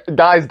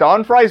guys,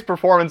 Don Fry's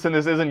performance in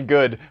this isn't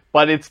good,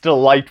 but it's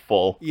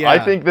delightful. Yeah.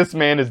 I think this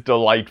man is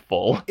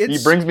delightful. He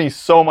brings me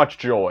so much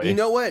joy. You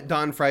know what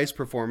Don Fry's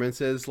performance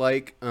is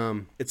like?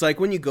 It's like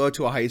when you go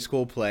to a high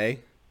school play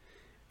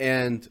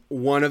and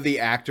one of the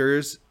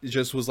actors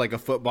just was like a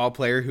football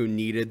player who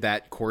needed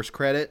that course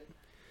credit.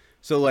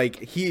 So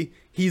like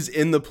he's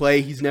in the play.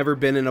 He's never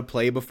been in a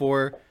play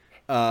before.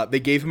 They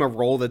gave him a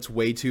role that's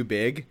way too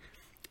big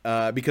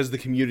because the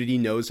community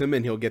knows him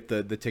and he'll get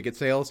the ticket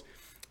sales.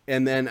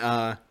 And then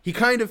he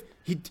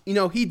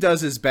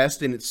does his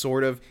best and it's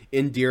sort of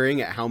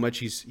endearing at how much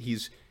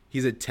he's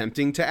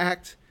attempting to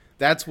act.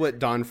 That's what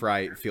Don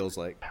Fry feels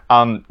like.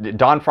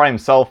 Don Fry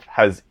himself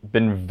has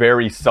been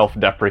very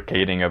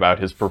self-deprecating about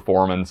his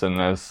performance in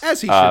this.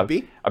 As he should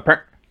be.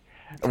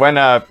 When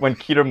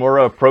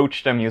Kitamura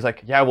approached him, he was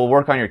like, yeah, we'll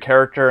work on your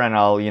character and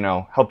I'll,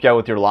 help you out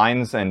with your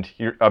lines. And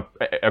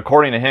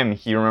according to him,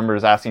 he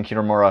remembers asking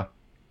Kitamura,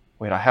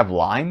 wait, I have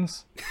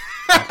lines?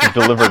 I have to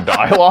deliver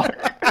dialogue?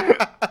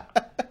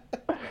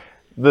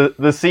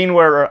 The scene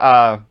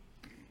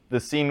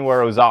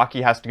where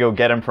Ozaki has to go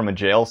get him from a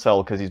jail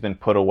cell because he's been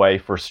put away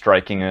for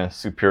striking a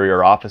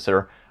superior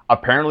officer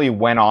apparently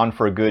went on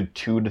for a good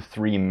 2 to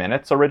 3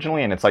 minutes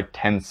originally, and it's like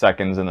 10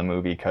 seconds in the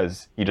movie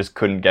because he just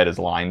couldn't get his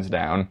lines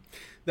down.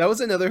 That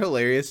was another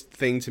hilarious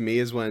thing to me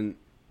is when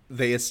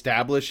they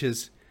establish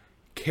his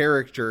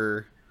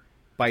character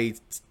by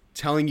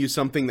telling you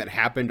something that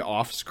happened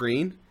off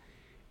screen.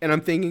 And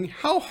I'm thinking,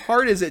 how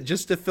hard is it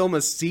just to film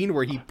a scene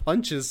where he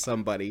punches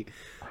somebody?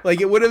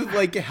 Like, it would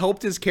have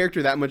helped his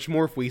character that much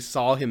more if we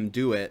saw him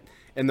do it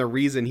and the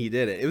reason he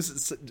did it. It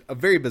was a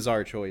very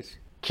bizarre choice.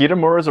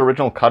 Kitamura's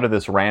original cut of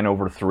this ran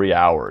over 3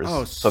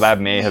 hours, so that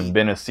may have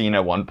been a scene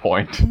at one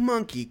point.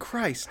 Monkey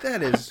Christ,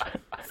 that is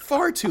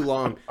far too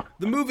long.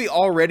 The movie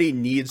already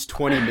needs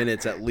 20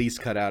 minutes at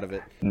least cut out of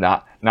it.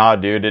 Nah,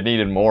 dude, it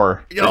needed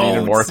more. It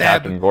needed more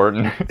Captain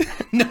Gordon.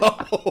 No.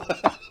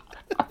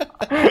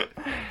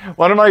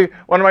 One of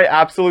my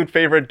absolute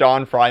favorite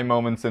Don Fry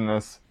moments in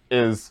this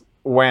is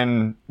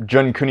when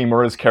Jun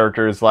Kunimura's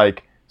character is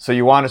like, so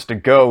you want us to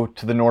go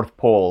to the North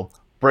Pole,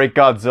 break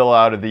Godzilla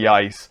out of the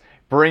ice,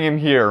 bring him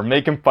here,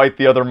 make him fight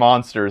the other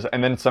monsters,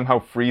 and then somehow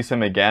freeze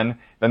him again.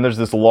 Then there's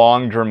this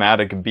long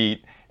dramatic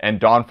beat, and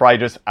Don Fry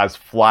just as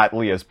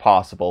flatly as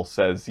possible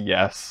says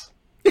yes.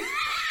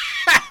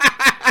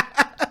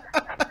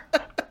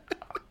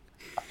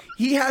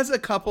 He has a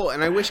couple,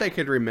 and I wish I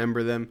could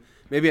remember them.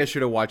 Maybe I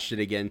should have watched it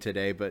again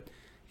today, but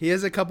he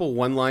has a couple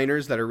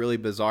one-liners that are really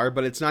bizarre,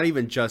 but it's not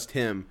even just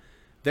him.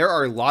 There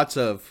are lots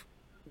of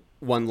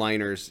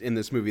one-liners in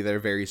this movie that are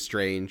very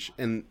strange,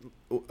 and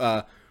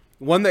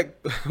one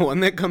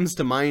that comes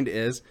to mind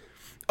is,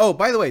 oh,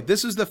 by the way,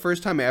 this is the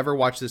first time I ever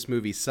watched this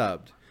movie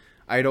subbed.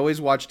 I had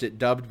always watched it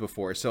dubbed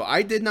before, so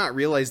I did not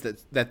realize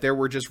that there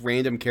were just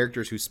random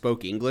characters who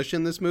spoke English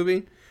in this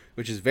movie.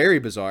 which is very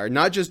bizarre.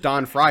 Not just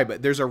Don Fry,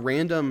 but there's a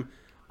random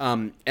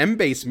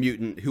M-base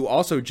mutant who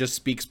also just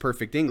speaks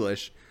perfect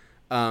English,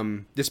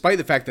 despite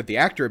the fact that the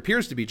actor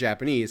appears to be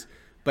Japanese.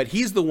 But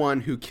he's the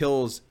one who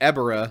kills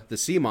Ebera, the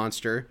sea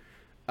monster,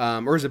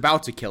 or is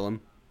about to kill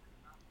him.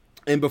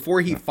 And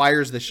before he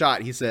fires the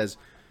shot, he says,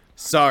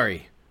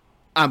 "Sorry,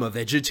 I'm a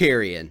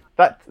vegetarian."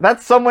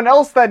 That's someone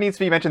else that needs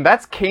to be mentioned.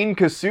 That's Kane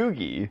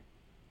Kasugi.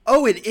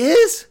 Oh, it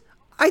is?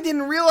 I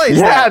didn't realize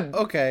Yeah. that.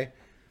 Okay.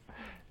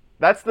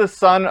 That's the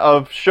son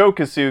of Sho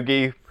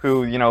Kasugi,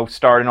 who,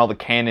 starred in all the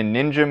Canon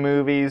Ninja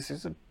movies.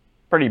 He's a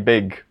pretty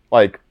big,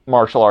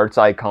 martial arts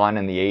icon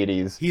in the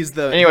 80s.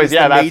 Anyways,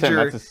 that's him.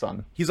 That's his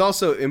son. He's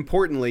also,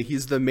 importantly,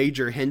 he's the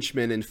major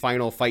henchman and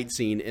final fight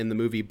scene in the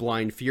movie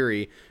Blind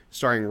Fury,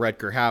 starring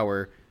Rutger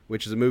Hauer,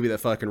 which is a movie that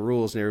fucking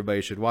rules and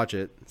everybody should watch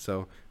it.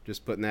 So,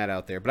 just putting that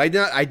out there. But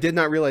I did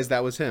not realize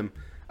that was him.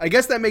 I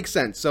guess that makes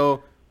sense.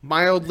 So,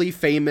 mildly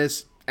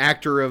famous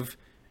actor of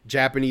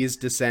Japanese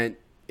descent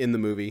in the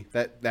movie.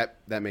 That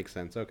makes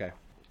sense. Okay.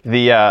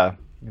 The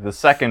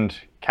second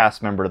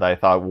cast member that I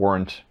thought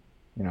warrant,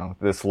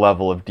 this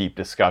level of deep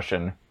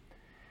discussion.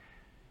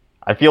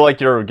 I feel like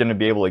you're going to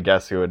be able to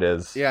guess who it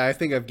is. Yeah, I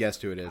think I've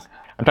guessed who it is.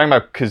 I'm talking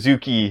about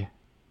Kazuki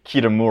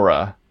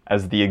Kitamura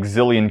as the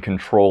Exilian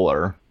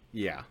Controller.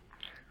 Yeah.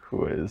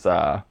 Who is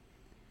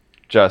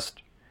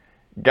just...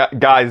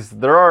 Guys,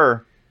 there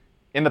are...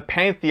 In the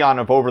pantheon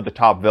of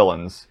over-the-top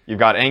villains, you've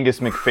got Angus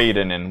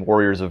McFadden in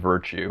Warriors of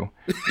Virtue.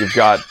 You've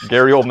got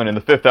Gary Oldman in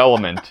The Fifth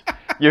Element.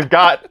 You've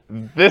got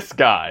this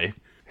guy.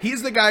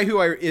 He's the guy who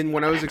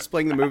when I was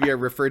explaining the movie, I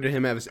referred to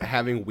him as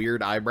having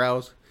weird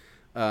eyebrows,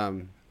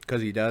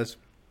 because he does.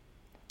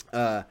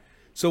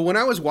 So when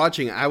I was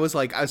watching, I was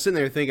sitting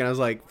there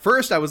thinking,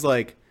 first I was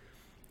like,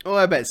 oh,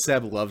 I bet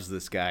Seb loves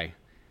this guy.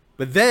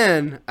 But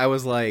then I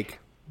was like,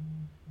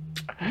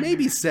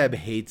 maybe Seb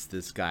hates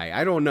this guy.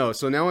 I don't know.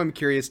 So now I'm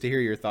curious to hear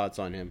your thoughts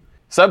on him.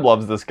 Seb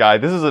loves this guy.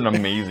 This is an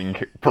amazing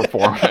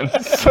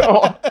performance.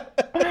 So,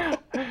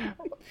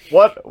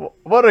 what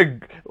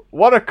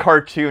a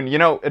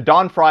cartoon.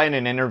 Don Fry in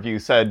an interview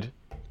said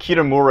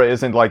Kitamura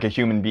isn't like a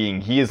human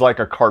being. He is like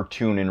a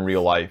cartoon in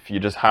real life. You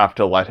just have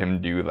to let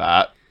him do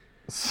that.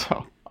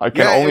 So I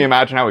can only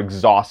imagine how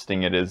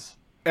exhausting it is.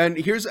 And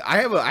I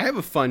have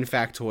a fun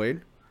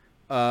factoid.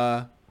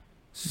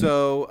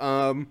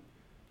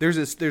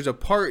 There's a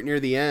part near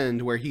the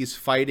end where he's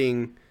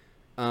fighting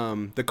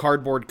the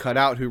cardboard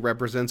cutout who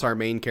represents our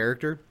main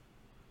character,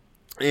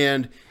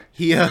 and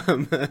he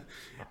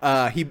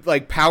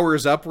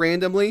powers up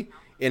randomly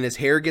and his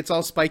hair gets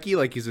all spiky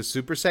like he's a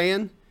Super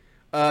Saiyan.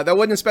 That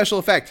wasn't a special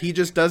effect. He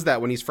just does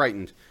that when he's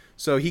frightened,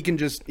 so he can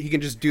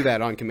just do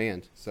that on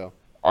command. So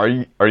are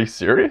you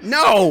serious?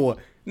 No.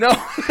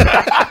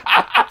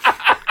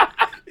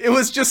 It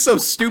was just so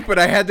stupid.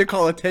 I had to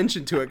call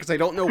attention to it because I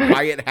don't know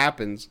why it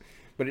happens.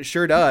 But it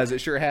sure does. It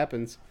sure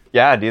happens.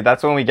 Yeah, dude,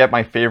 that's when we get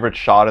my favorite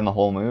shot in the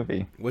whole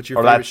movie. What's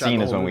your favorite shot? Or that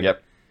scene is when we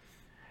get...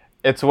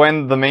 It's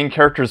when the main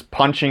character's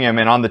punching him,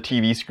 and on the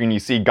TV screen you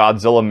see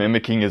Godzilla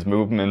mimicking his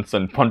movements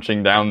and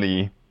punching down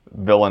the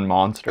villain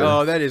monster.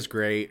 Oh, that is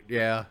great.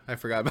 Yeah, I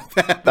forgot about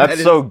that.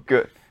 That's so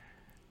good.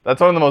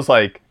 That's one of the most,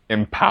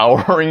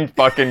 empowering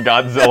fucking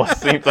Godzilla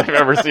scenes I've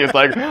ever seen. It's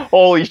like,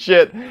 holy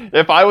shit,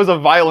 if I was a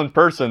violent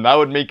person, that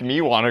would make me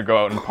want to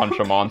go out and punch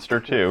a monster,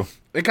 too.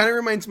 It kind of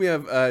reminds me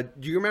of,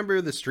 do you remember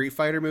the Street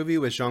Fighter movie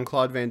with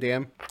Jean-Claude Van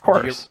Damme? Of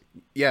course.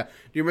 Do you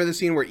remember the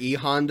scene where E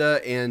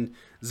Honda and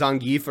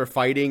Zangief are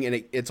fighting,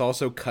 and it's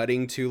also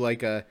cutting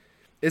to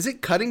is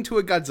it cutting to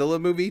a Godzilla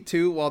movie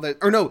too?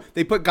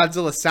 They put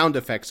Godzilla sound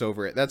effects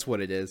over it. That's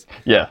what it is.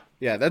 Yeah.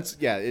 Yeah,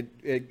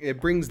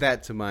 it brings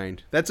that to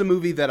mind. That's a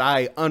movie that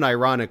I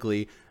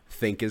unironically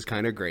think is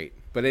kind of great.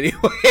 But anyway,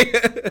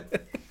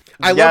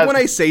 I love when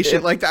I say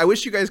shit like that. I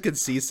wish you guys could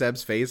see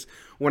Seb's face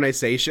when I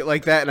say shit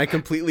like that and I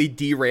completely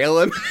derail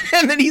him,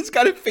 and then he's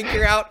got to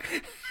figure out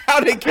how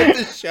to get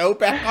the show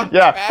back on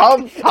track.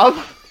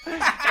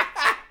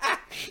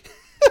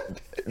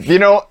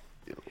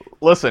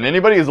 Listen,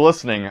 anybody who's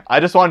listening,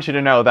 I just want you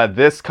to know that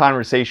this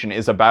conversation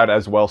is about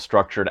as well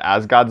structured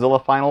as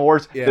Godzilla Final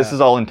Wars. Yeah. This is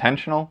all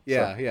intentional.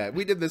 Yeah.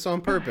 We did this on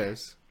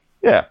purpose.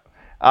 Yeah.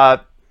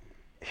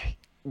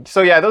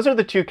 Those are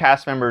the two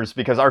cast members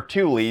because our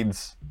two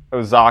leads,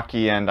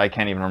 Ozaki and I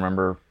can't even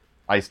remember,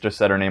 I just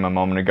said her name a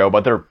moment ago,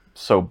 but they're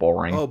so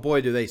boring. Oh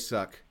boy, do they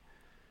suck.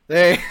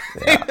 Well,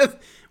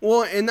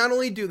 and not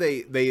only do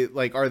they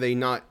are they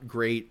not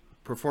great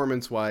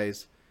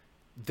performance-wise,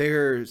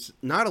 there's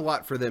not a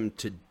lot for them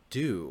to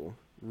do,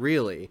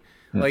 really.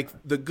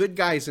 The good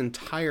guy's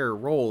entire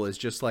role is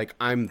just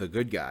I'm the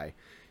good guy.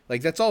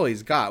 That's all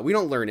he's got. We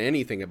don't learn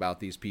anything about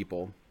these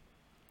people.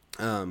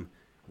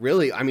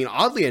 Really, I mean,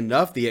 oddly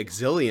enough, the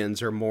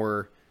Exilians are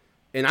more,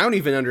 and I don't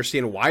even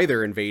understand why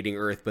they're invading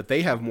Earth, but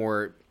they have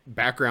more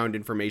background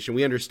information.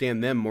 We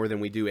understand them more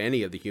than we do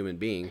any of the human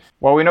beings.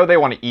 Well, we know they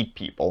want to eat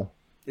people.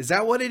 Is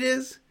that what it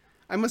is?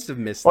 I must have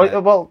missed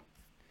that. Well,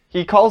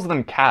 he calls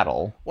them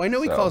cattle. Well, I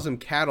know he calls them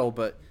cattle,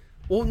 but...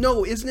 Well,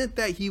 no, isn't it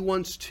that he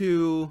wants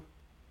to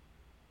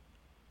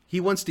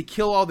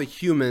kill all the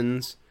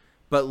humans,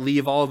 but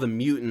leave all the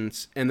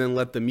mutants and then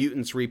let the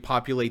mutants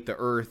repopulate the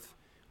Earth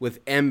with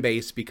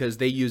M-base because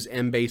they use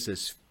M-base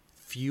as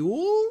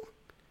fuel?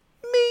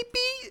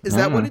 Maybe? Is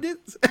that what it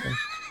is?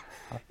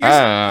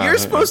 You're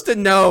supposed to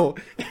know.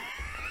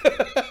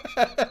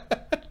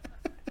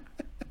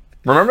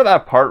 Remember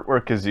that part where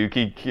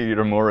Kazuki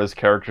Kitamura's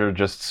character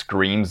just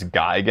screams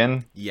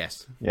Gigan?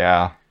 Yes.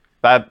 Yeah.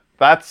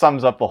 That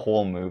sums up the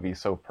whole movie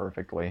so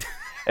perfectly.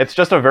 It's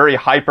just a very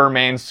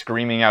Hyperman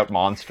screaming out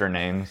monster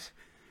names.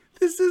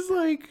 This is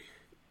like...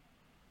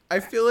 I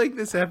feel like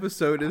this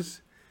episode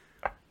is...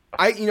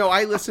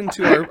 I listened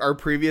to our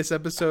previous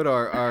episode,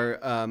 our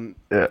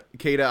Keita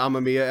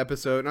Amamiya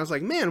episode, and I was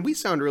like, man, we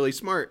sound really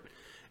smart.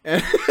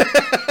 And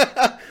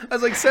I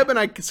was like, Seb and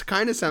I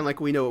kind of sound like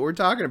we know what we're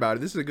talking about.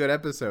 This is a good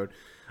episode.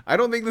 I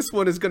don't think this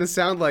one is going to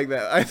sound like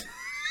that.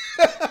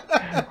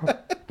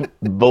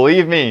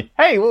 Believe me.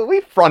 Hey,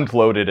 we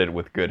front-loaded it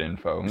with good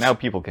info. Now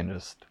people can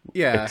just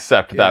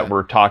accept that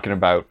we're talking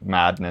about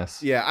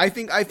madness. Yeah, I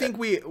think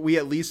we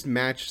at least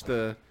match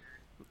the...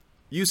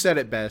 You said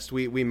it best.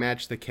 We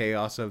match the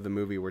chaos of the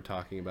movie we're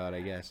talking about,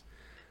 I guess.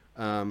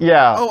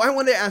 Yeah. Oh, I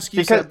wanted to ask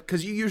you,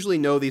 because you usually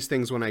know these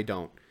things when I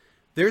don't.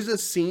 There's a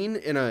scene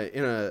at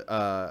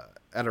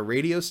a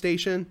radio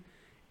station,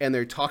 and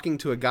they're talking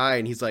to a guy,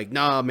 and he's like,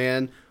 "Nah,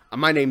 man,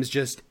 my name's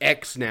just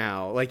X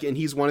now." Like, and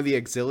he's one of the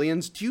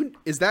Exilians.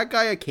 Is that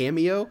guy a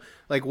cameo?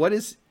 Like, what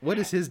is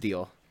his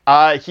deal?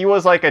 He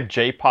was like a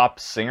J-pop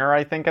singer,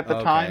 I think, at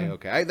the time.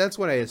 Okay, that's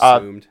what I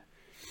assumed.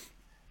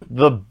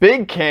 The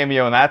big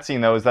cameo in that scene,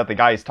 though, is that the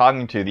guy he's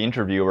talking to, the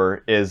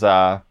interviewer, is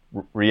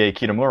Rie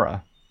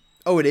Kitamura.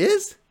 Oh, it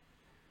is?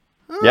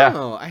 Oh, yeah.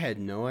 I had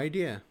no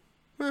idea.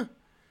 Huh.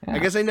 Yeah. I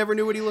guess I never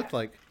knew what he looked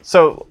like.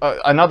 So,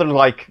 another,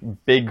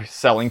 big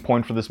selling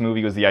point for this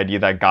movie was the idea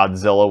that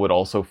Godzilla would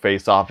also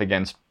face off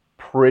against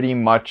pretty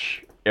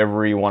much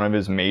every one of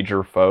his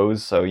major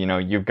foes. So,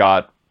 you've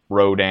got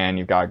Rodan,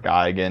 you've got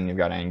Gigan, you've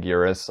got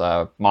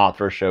Anguirus,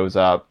 Mothra shows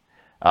up.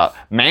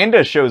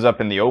 Manda shows up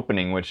in the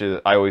opening, which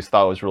I always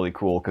thought was really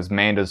cool because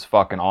Manda's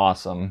fucking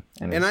awesome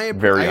and I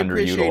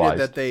appreciated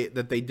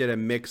that they did a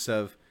mix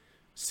of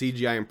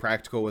CGI and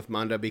practical with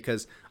Manda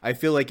because I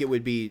feel like it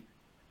would be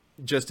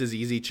just as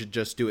easy to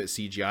just do it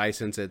CGI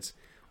since it's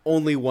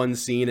only one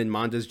scene and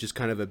Manda's just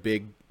kind of a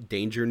big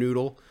danger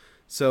noodle.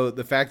 So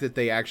the fact that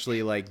they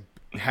actually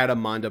had a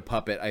Manda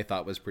puppet, I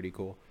thought was pretty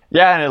cool.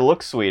 Yeah, and it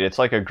looks sweet. It's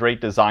like a great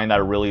design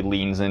that really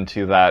leans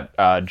into that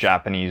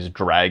Japanese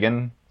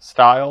dragon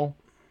style.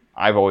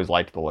 I've always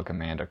liked the look of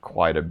Manda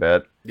quite a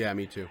bit. Yeah,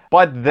 me too.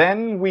 But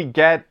then we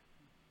get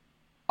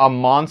a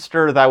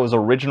monster that was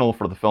original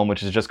for the film,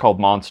 which is just called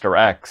Monster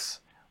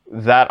X,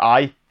 that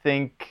I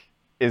think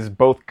is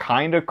both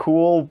kind of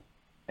cool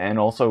and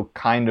also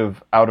kind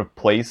of out of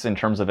place in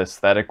terms of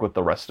aesthetic with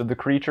the rest of the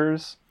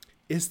creatures.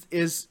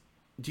 Is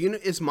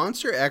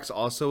Monster X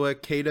also a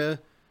Keita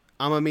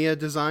Amamiya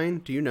design?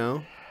 Do you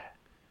know?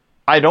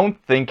 I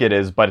don't think it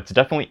is, but it's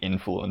definitely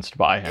influenced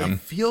by him. It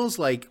feels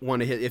like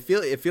one of his.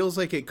 It feels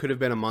like it could have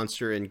been a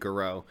monster in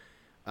Garo.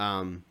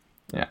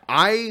 Yeah.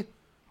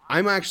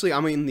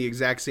 I'm in the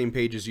exact same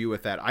page as you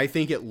with that. I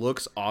think it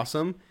looks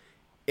awesome.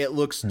 It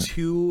looks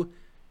too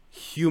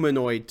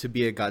humanoid to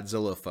be a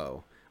Godzilla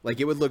foe. Like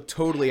it would look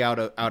totally out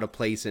of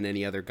place in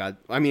any other God.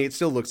 I mean, it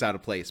still looks out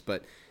of place,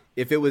 but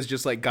if it was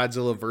just like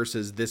Godzilla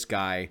versus this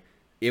guy,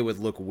 it would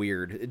look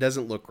weird. It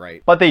doesn't look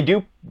right. But they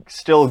do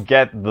still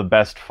get the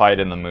best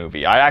fight in the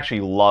movie. I actually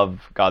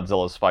love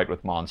Godzilla's fight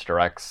with Monster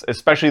X,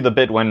 especially the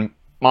bit when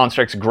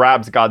Monster X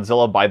grabs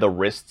Godzilla by the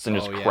wrists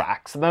and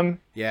cracks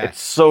them. Yeah.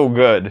 It's so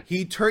good.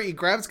 He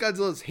grabs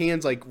Godzilla's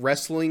hands like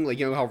wrestling,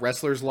 like how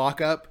wrestlers lock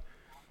up,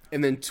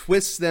 and then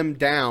twists them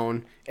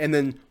down, and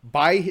then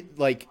by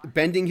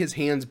bending his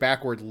hands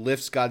backward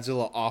lifts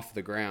Godzilla off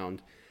the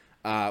ground,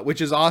 which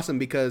is awesome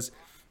because,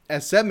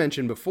 as Seb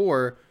mentioned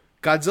before,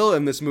 Godzilla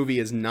in this movie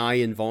is nigh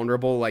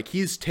invulnerable. Like,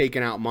 he's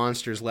taken out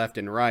monsters left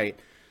and right.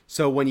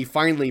 So when he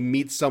finally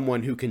meets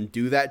someone who can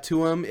do that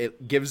to him,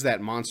 it gives that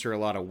monster a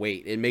lot of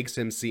weight. It makes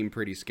him seem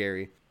pretty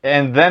scary.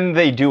 And then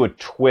they do a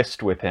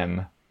twist with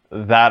him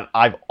that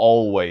I've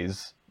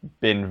always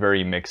been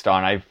very mixed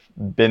on. I've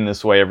been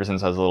this way ever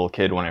since I was a little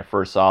kid when I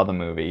first saw the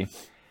movie,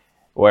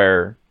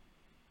 where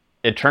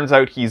it turns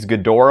out he's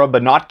Ghidorah,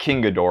 but not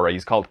King Ghidorah.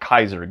 He's called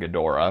Kaiser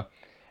Ghidorah.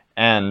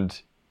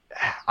 And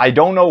I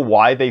don't know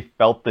why they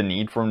felt the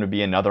need for him to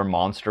be another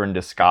monster in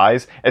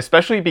disguise,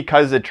 especially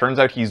because it turns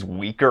out he's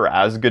weaker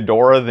as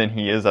Ghidorah than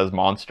he is as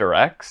Monster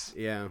X.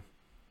 Yeah.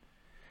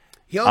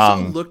 He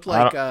also looked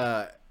like,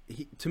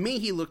 to me,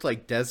 he looked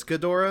like Des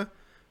Ghidorah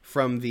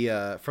from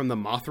the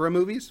Mothra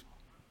movies.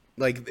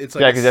 Like, it's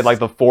like, yeah, because he had like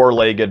the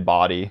four-legged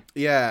body.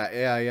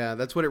 Yeah.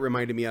 That's what it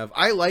reminded me of.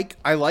 I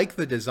like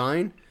the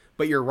design,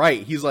 but you're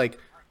right. He's like,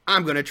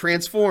 I'm going to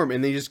transform,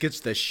 and then he just gets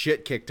the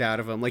shit kicked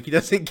out of him. Like, he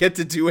doesn't get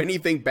to do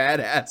anything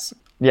badass.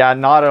 Yeah,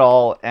 not at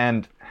all,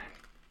 and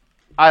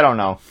I don't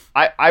know.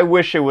 I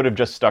wish it would have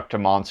just stuck to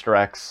Monster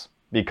X,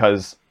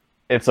 because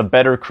it's a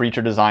better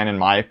creature design in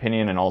my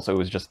opinion, and also it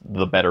was just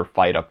the better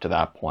fight up to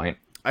that point.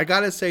 I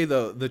gotta say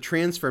though, the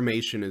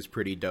transformation is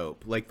pretty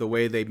dope. Like the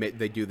way they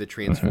do the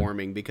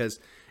transforming, because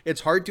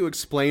it's hard to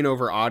explain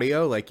over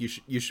audio. Like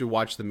you should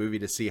watch the movie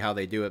to see how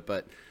they do it.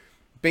 But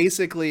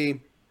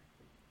basically,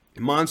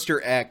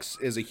 Monster X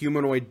is a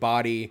humanoid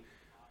body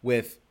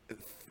with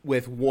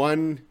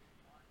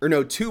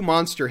two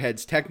monster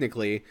heads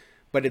technically,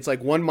 but it's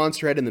like one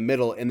monster head in the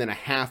middle and then a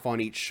half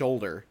on each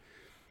shoulder.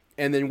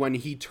 And then when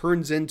he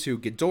turns into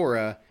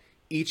Ghidorah,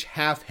 each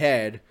half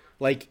head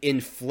like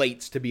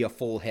inflates to be a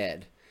full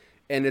head.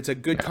 And it's a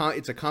good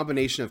it's a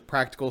combination of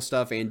practical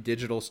stuff and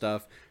digital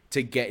stuff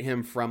to get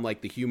him from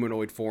like the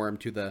humanoid form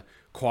to the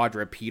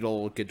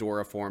quadrupedal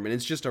Ghidorah form. And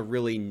it's just a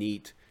really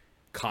neat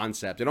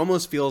concept. It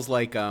almost feels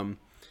like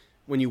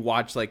when you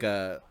watch like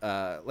a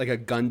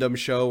Gundam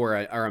show or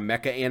a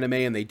mecha anime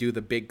and they do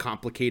the big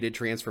complicated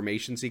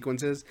transformation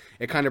sequences.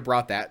 It kind of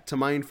brought that to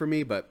mind for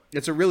me, but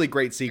it's a really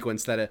great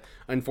sequence that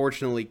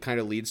unfortunately kind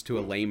of leads to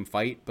a lame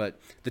fight, but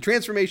the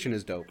transformation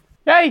is dope.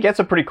 Yeah, he gets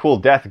a pretty cool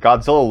death.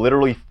 Godzilla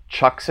literally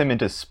chucks him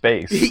into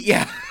space.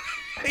 Yeah.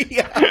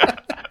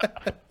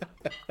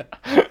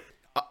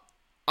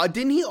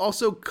 Didn't he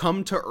also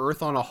come to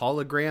Earth on a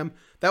hologram?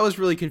 That was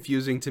really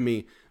confusing to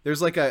me. There's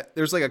like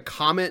a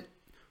comet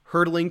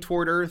hurtling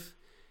toward Earth,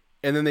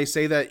 and then they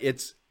say that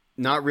it's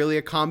not really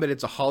a comet,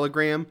 it's a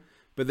hologram,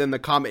 but then the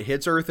comet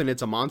hits Earth and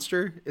it's a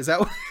monster. Is that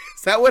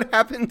what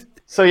happened?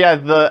 So yeah,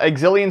 the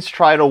Exilians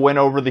try to win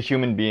over the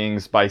human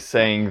beings by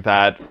saying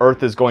that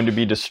Earth is going to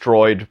be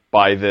destroyed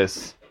by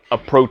this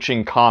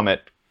approaching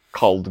comet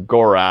called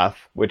Gorath,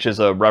 which is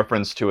a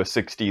reference to a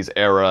 60s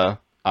era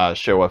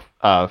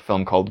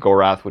film called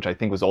Gorath, which I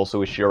think was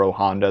also Ishiro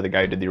Honda, the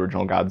guy who did the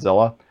original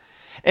Godzilla.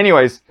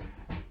 Anyways,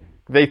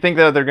 they think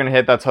that they're going to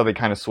hit. That's how they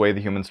kind of sway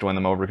the humans to win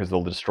them over, because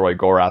they'll destroy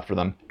Gorath for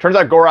them. Turns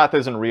out Gorath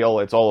isn't real.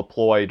 It's all a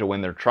ploy to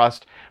win their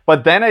trust.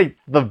 But then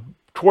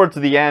towards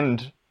the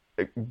end,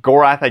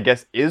 Gorath, I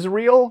guess, is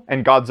real,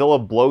 and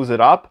Godzilla blows it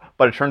up.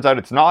 But it turns out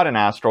it's not an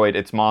asteroid.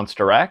 It's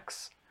Monster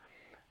X,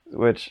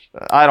 which,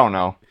 I don't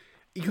know.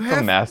 It's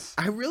a mess.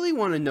 I really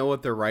want to know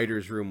what the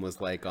writer's room was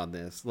like on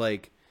this.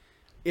 Like,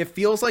 it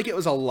feels like it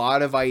was a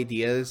lot of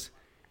ideas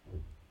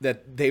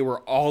that they were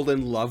all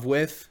in love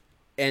with.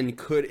 And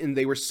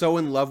they were so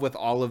in love with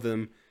all of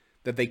them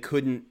that they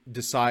couldn't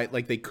decide,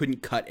 like they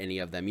couldn't cut any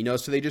of them,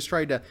 so they just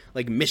tried to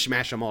like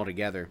mishmash them all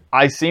together.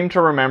 I seem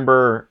to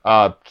remember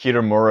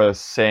Kitamura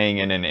saying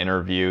in an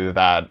interview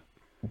that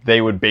they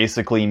would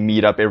basically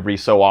meet up every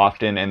so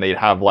often and they'd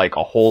have like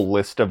a whole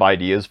list of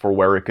ideas for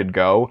where it could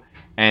go,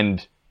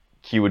 and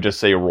he would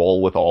just say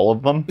roll with all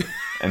of them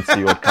and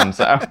see what comes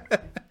out.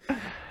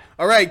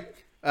 All right.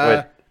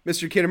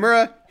 Mr.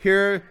 Kitamura,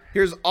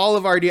 here's all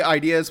of our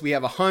ideas. We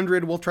have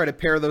 100. We'll try to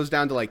pare those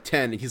down to like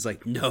 10. And he's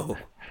like, no,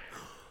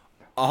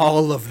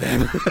 all of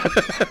them.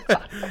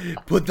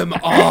 Put them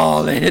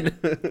all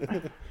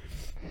in.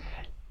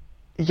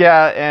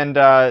 Yeah, and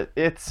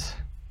it's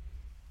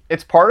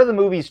part of the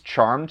movie's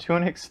charm to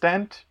an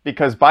extent,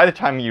 because by the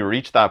time you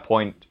reach that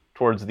point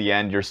towards the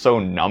end, you're so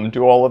numb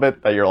to all of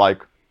it that you're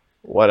like,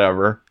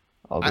 whatever,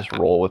 I'll just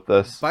roll with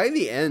this. By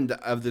the end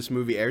of this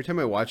movie, every time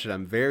I watch it,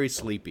 I'm very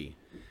sleepy.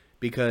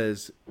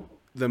 Because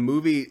the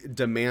movie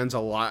demands a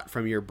lot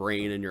from your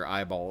brain and your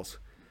eyeballs.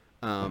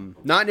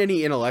 Not in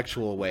any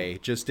intellectual way,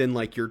 just in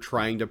like you're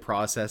trying to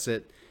process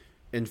it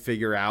and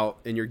figure out,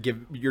 and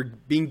you're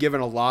being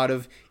given a lot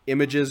of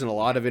images and a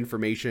lot of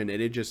information,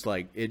 and it just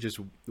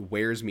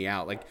wears me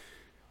out. Like,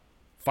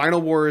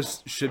 Final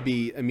Wars should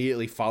be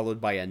immediately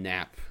followed by a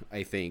nap,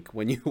 I think,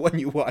 when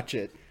you watch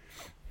it.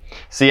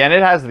 See, and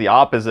it has the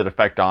opposite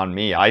effect on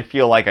me. I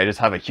feel like I just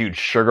have a huge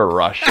sugar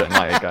rush, and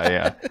like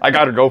I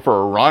got to go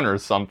for a run or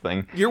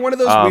something. You're one of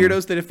those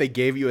weirdos that if they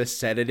gave you a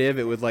sedative,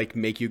 it would like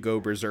make you go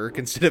berserk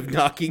instead of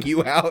knocking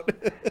you out.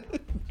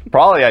 I'd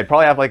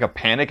probably have like a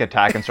panic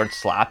attack and start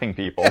slapping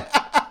people.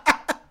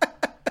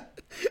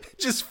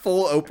 Just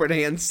full open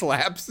hand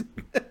slaps.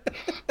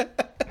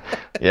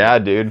 Yeah,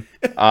 dude.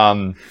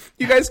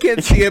 You guys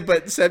can't see it,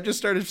 but Seb just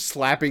started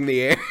slapping the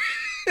air.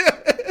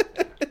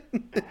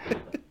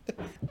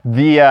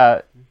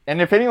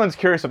 And if anyone's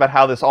curious about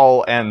how this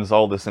all ends,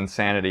 all this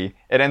insanity,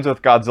 it ends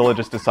with Godzilla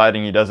just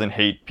deciding he doesn't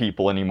hate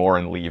people anymore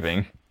and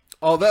leaving.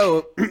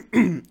 Although,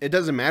 it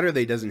doesn't matter that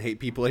he doesn't hate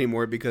people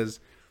anymore because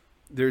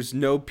there's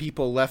no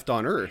people left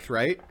on Earth,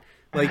 right?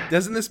 Like,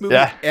 doesn't this movie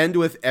end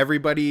with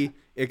everybody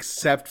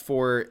except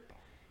for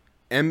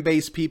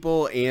M-base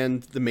people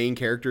and the main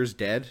characters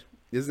dead?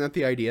 Isn't that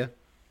the idea?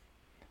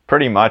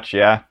 Pretty much,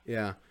 yeah.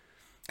 Yeah.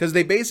 Because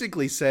they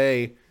basically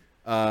say...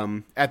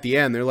 at the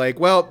end, they're like,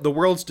 well, the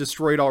world's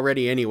destroyed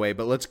already anyway,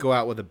 but let's go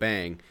out with a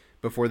bang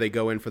before they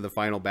go in for the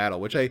final battle,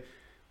 which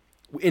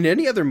in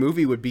any other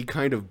movie would be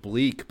kind of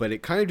bleak, but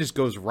it kind of just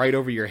goes right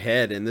over your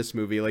head in this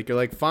movie. Like, you're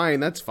like, fine,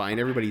 that's fine.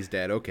 Everybody's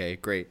dead. Okay,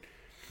 great.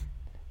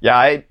 Yeah,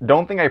 I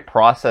don't think I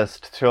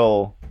processed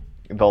till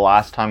the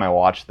last time I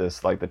watched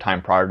this, like the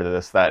time prior to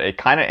this, that it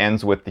kind of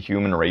ends with the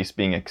human race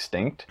being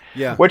extinct.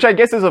 Yeah. Which I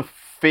guess is a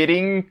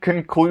fitting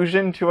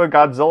conclusion to a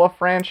Godzilla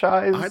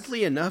franchise.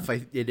 Oddly enough,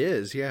 it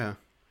is, yeah.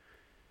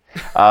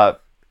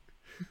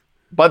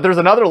 But there's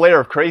another layer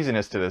of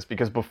craziness to this,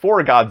 because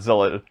before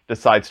Godzilla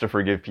decides to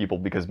forgive people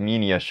because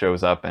Minya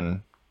shows up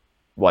and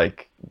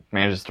like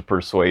manages to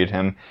persuade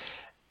him,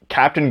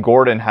 Captain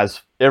Gordon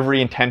has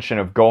every intention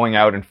of going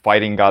out and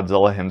fighting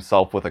Godzilla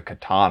himself with a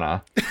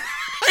katana.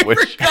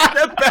 Which,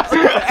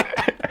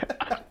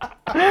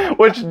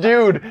 which,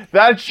 dude,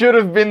 that should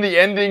have been the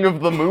ending of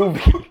the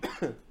movie.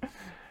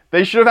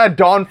 They should have had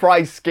Don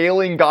Fry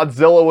scaling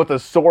Godzilla with a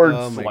sword,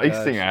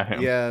 slicing at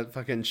him. Yeah,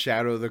 fucking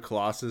Shadow of the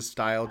Colossus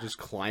style, just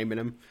climbing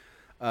him.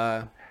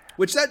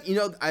 Which that, you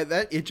know,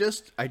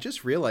 I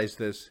just realized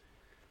this.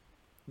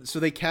 So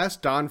they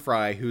cast Don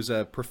Fry, who's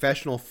a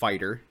professional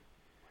fighter.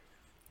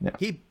 Yeah.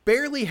 He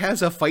barely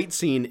has a fight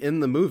scene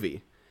in the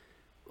movie.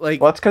 Like,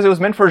 well, that's because it was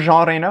meant for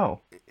Jean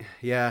Reno.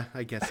 Yeah,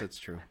 I guess that's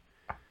true.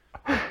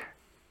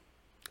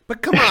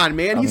 But come on,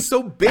 man, he's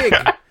so big.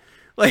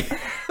 Like,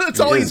 that's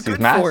all he's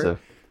good massive.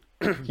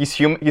 For. He's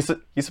human.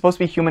 He's supposed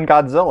to be human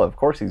Godzilla. Of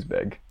course, he's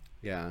big.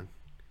 Yeah,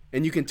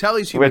 and you can tell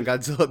he's human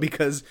Godzilla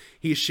because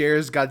he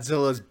shares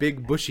Godzilla's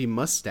big bushy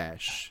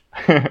mustache.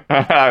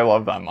 I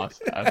love that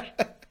mustache.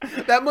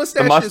 That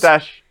mustache. The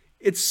mustache.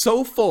 It's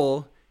so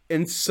full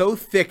and so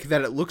thick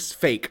that it looks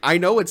fake. I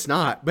know it's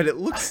not, but it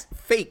looks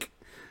fake.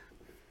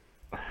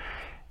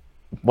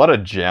 What a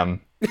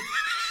gem.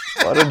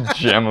 What a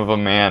gem of a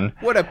man.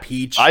 What a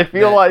peach. I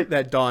feel like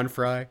that Don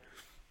Fry.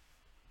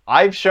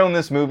 I've shown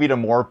this movie to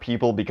more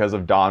people because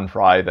of Don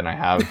Fry than I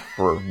have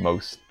for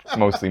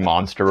mostly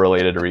monster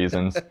related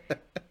reasons.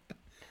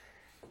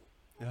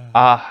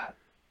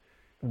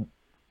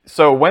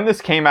 So when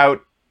this came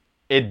out,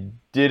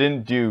 it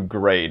didn't do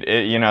great.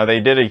 They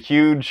did a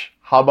huge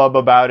hubbub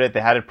about it.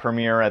 They had it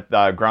premiere at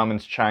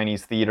Grauman's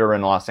Chinese Theater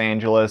in Los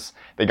Angeles.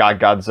 They got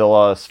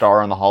Godzilla a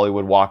star on the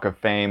Hollywood Walk of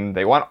Fame.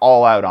 They went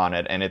all out on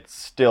it, and it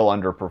still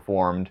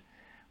underperformed,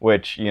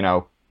 which,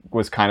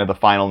 was kind of the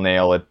final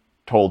nail. It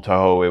told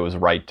Toho it was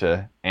right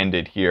to end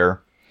it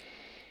here.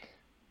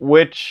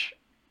 Which,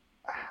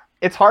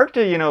 it's hard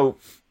to,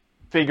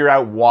 figure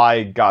out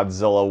why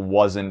Godzilla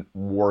wasn't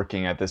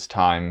working at this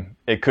time.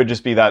 It could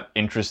just be that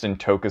interest in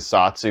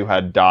tokusatsu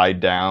had died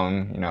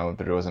down,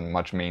 there wasn't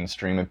much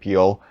mainstream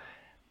appeal.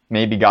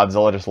 Maybe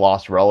Godzilla just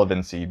lost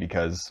relevancy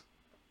because,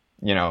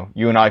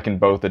 you and I can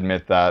both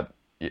admit that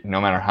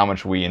no matter how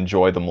much we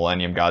enjoy the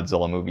Millennium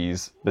Godzilla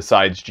movies,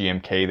 besides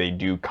GMK, they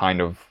do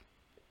kind of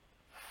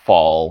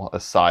fall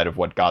aside of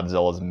what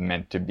Godzilla is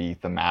meant to be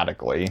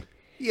thematically.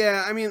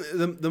 Yeah, I mean,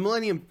 the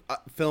Millennium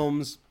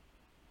films,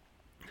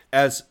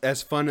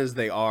 as fun as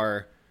they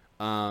are,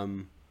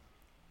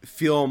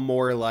 feel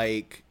more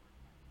like,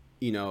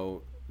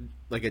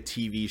 like a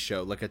TV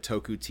show, like a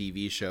Toku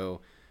TV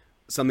show,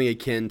 something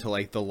akin to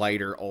like the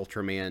lighter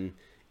Ultraman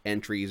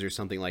entries or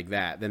something like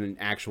that than in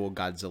actual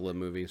Godzilla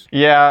movies.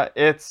 Yeah,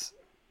 it's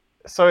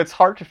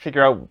hard to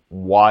figure out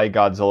why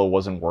Godzilla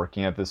wasn't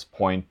working at this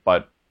point,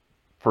 but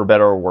for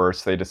better or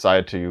worse, they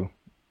decided to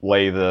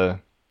lay the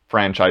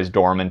franchise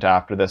dormant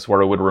after this,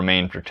 where it would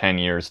remain for 10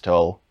 years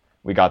till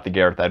we got the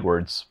Gareth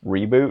Edwards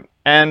reboot.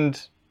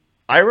 And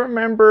I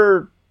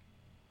remember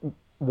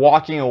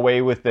walking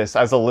away with this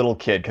as a little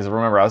kid, because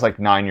remember, I was like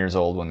 9 years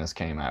old when this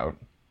came out.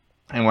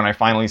 And when I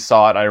finally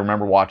saw it, I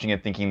remember watching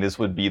it thinking this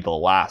would be the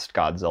last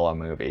Godzilla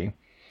movie.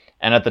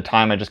 And at the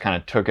time, I just kind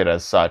of took it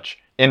as such.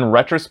 In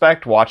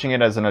retrospect, watching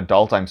it as an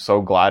adult, I'm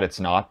so glad it's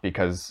not,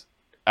 because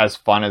as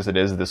fun as it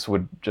is, this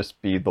would just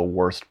be the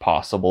worst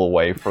possible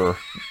way for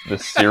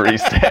this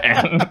series to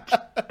end.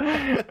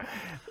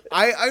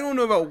 I don't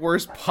know about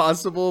worst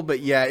possible, but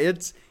yeah,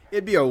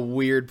 it'd be a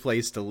weird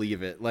place to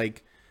leave it.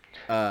 Like,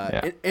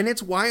 and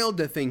it's wild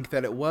to think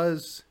that it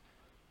was,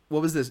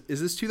 what was this?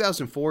 Is this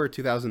 2004 or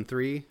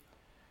 2003?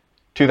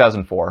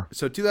 2004.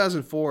 So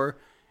 2004,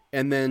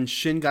 and then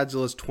Shin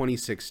Godzilla's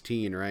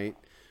 2016, right?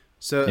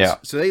 So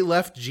they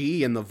left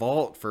G in the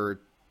vault for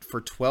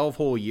 12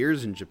 whole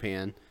years in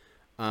Japan.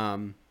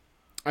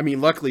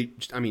 Luckily,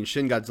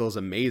 Shin Godzilla's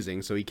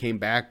amazing, so he came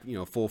back,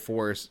 full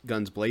force,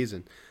 guns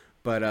blazing.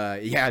 But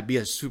it'd be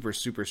a super,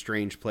 super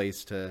strange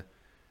place to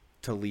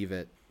leave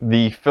it.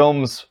 The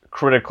film's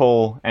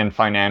critical and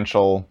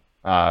financial,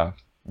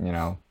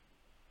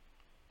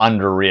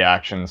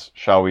 underreactions,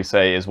 shall we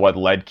say, is what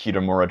led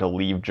Kitamura to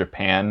leave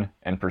Japan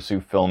and pursue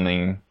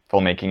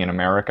filmmaking in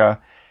America.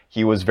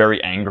 He was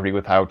very angry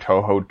with how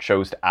Toho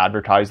chose to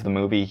advertise the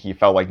movie. He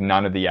felt like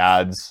none of the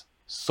ads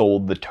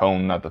sold the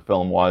tone that the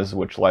film was,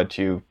 which led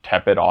to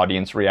tepid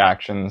audience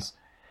reactions.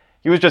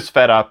 He was just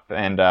fed up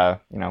and,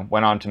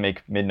 went on to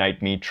make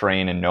Midnight Meat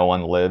Train and No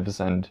One Lives,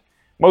 and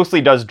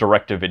mostly does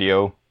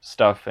direct-to-video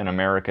stuff in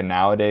America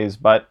nowadays,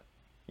 but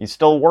he's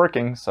still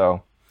working,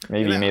 so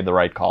maybe he made the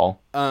right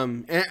call.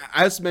 And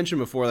as mentioned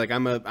before, like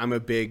I'm a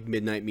big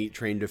Midnight Meat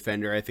Train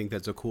defender. I think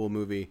that's a cool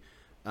movie.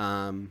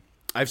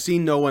 I've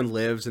seen No One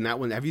Lives, and that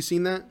one, have you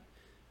seen that?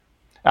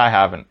 I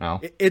haven't, no.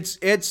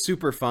 It's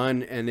super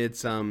fun, and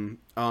it's I'm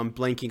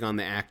blanking on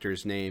the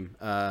actor's name.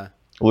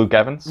 Luke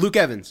Evans? Luke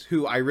Evans,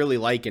 who I really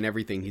like in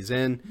everything he's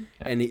in.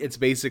 Yeah. And it's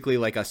basically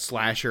like a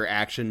slasher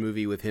action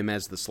movie with him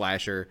as the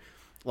slasher.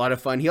 A lot of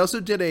fun. He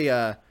also did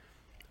a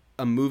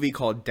a movie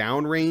called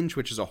Downrange,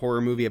 which is a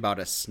horror movie about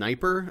a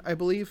sniper, I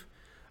believe,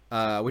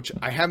 which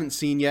I haven't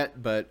seen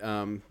yet, but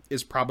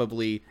is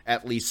probably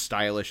at least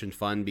stylish and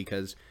fun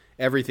because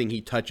everything he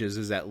touches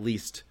is at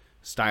least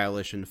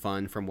stylish and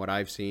fun from what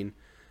I've seen.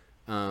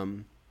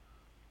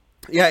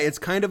 Yeah, it's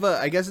kind of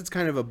I guess it's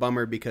kind of a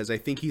bummer because I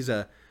think he's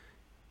a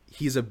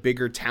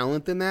bigger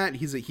talent than that.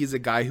 He's a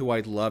guy who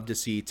I'd love to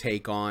see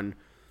take on,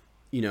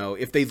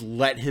 if they'd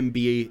let him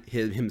be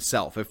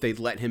himself, if they'd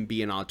let him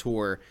be an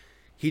auteur,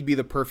 he'd be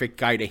the perfect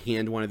guy to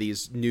hand one of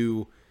these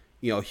new,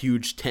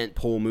 huge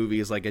tentpole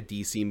movies like a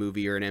DC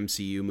movie or an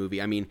MCU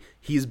movie. I mean,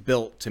 he's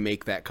built to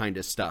make that kind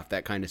of stuff,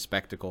 that kind of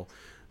spectacle.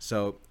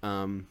 So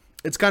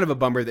it's kind of a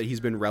bummer that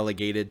he's been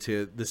relegated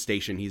to the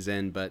station he's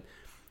in, but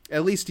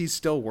at least he's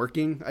still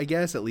working, I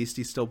guess. At least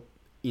he's still,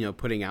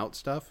 putting out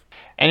stuff.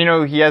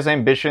 And, he has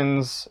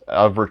ambitions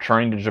of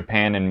returning to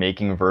Japan and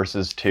making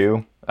Versus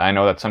 2. I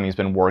know that's something he's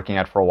been working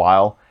at for a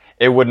while.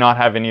 It would not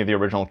have any of the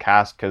original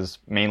cast because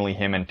mainly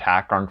him and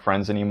Tak aren't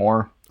friends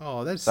anymore.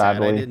 Oh, that's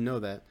sadly. sad. I didn't know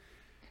that.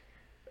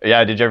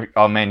 Yeah, did you ever...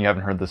 Oh, man, you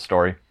haven't heard this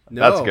story.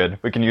 No. That's good.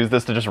 We can use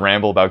this to just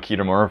ramble about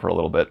Kitamura for a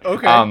little bit.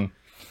 Okay.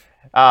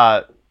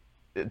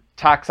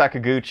 Tak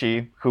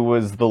Sakaguchi, who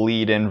was the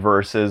lead in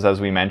Versus, as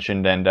we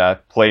mentioned, and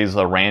plays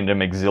a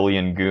random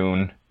Exilian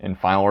goon in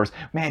Final Wars.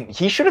 Man,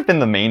 he should have been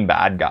the main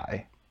bad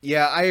guy.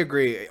 Yeah, I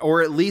agree.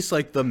 Or at least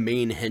like the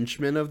main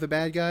henchman of the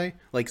bad guy,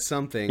 like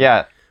something.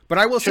 Yeah, but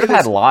I will say should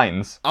have had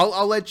lines.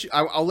 I'll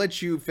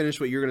let you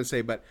finish what you're going to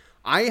say. But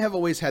I have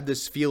always had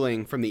this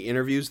feeling from the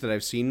interviews that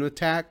I've seen with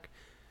Tak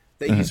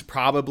that he's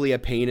probably a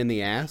pain in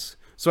the ass.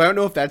 So I don't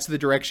know if that's the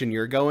direction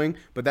you're going,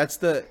 but that's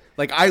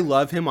I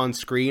love him on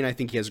screen. I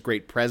think he has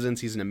great presence.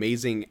 He's an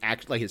amazing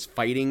act. Like his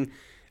fighting,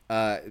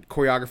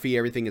 choreography,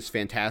 everything is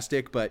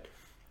fantastic. But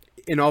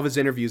in all of his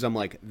interviews, I'm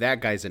like,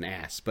 that guy's an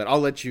ass. But I'll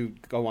let you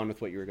go on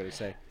with what you were going to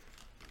say.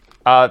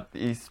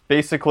 He's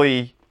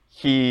basically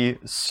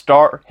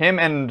him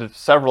and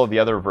several of the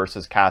other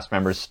Versus cast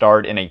members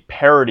starred in a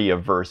parody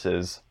of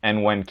Versus.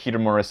 And when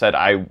Kitamura said,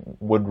 "I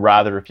would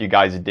rather if you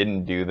guys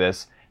didn't do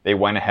this," they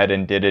went ahead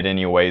and did it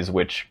anyways,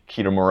 which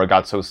Kitamura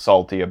got so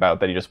salty about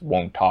that he just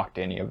won't talk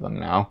to any of them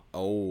now.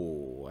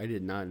 Oh, I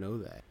did not know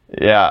that.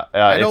 Yeah,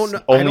 it's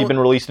only been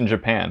released in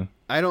Japan.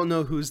 I don't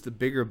know who's the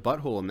bigger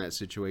butthole in that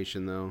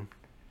situation, though.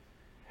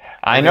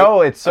 I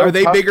know, it's so Are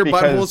they tough bigger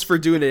because, buttholes for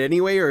doing it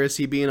anyway, or is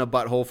he being a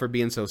butthole for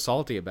being so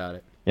salty about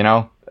it?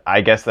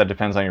 I guess that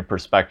depends on your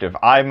perspective.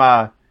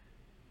 I'm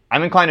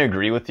inclined to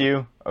agree with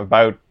you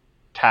about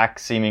Tak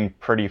seeming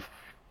pretty,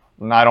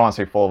 I don't want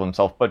to say full of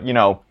himself, but,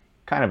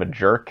 kind of a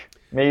jerk,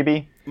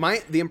 maybe.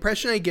 The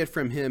impression I get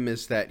from him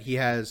is that he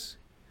has,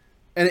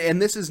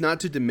 and this is not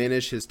to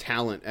diminish his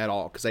talent at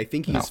all, because I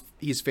think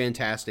he's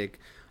fantastic.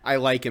 I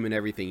like him in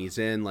everything he's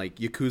in. Like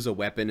Yakuza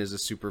Weapon is a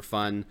super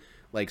fun,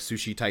 like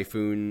Sushi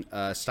Typhoon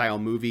style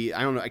movie.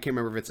 I don't know, I can't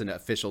remember if it's an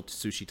official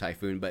Sushi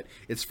Typhoon, but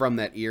it's from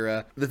that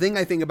era. The thing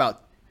I think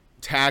about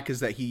Tak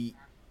is that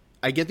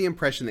I get the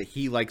impression that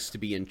he likes to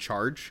be in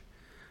charge.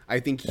 I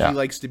think he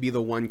likes to be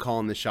the one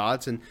calling the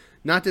shots, and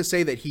not to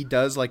say that he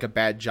does like a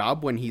bad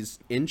job when he's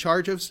in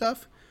charge of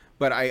stuff,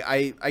 but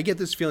I get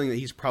this feeling that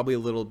he's probably a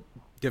little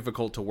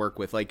difficult to work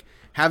with. Like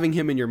having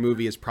him in your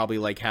movie is probably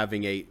like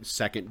having a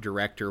second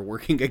director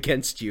working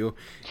against you.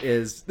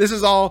 This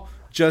is all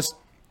just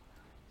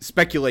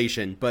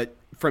speculation, but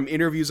from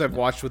interviews I've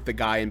watched with the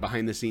guy and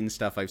behind the scenes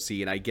stuff I've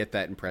seen, I get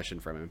that impression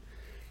from him.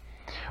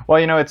 Well,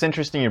 it's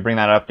interesting you bring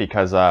that up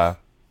because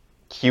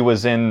he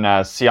was in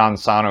Sion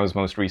Sano's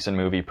most recent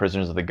movie,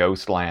 Prisoners of the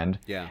Ghostland.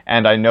 Yeah.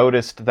 And I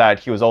noticed that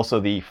he was also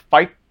the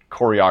fight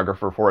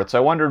choreographer for it. So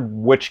I wondered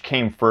which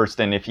came first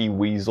and if he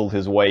weaseled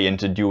his way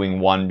into doing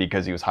one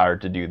because he was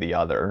hired to do the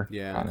other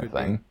kind of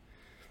thing.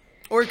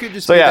 Or it could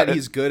just be that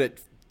he's good at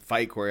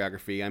fight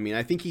choreography. I mean,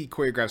 I think he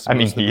choreographs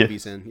most of the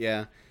movies in.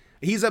 Yeah.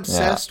 He's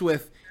obsessed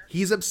with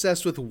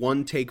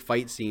one-take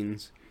fight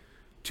scenes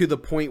to the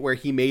point where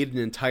he made an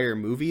entire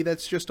movie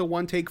that's just a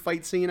one-take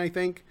fight scene, I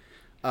think.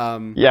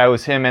 It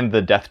was him and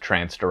the Death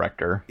Trance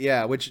director.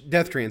 Yeah, which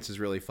Death Trance is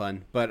really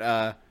fun,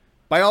 but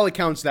by all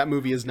accounts, that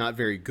movie is not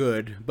very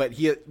good. But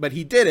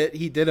he did it.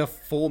 He did a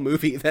full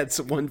movie that's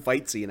one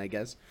fight scene, I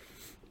guess.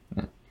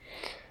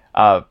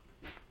 Wow,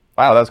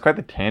 that was quite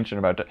the tangent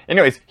about it.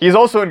 Anyways, he's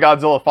also in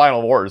Godzilla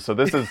Final Wars, so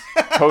this is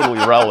totally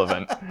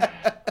relevant.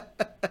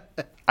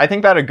 I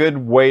think that a good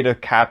way to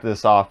cap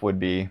this off would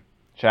be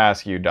to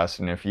ask you,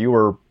 Dustin, if you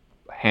were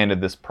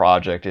handed this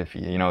project, if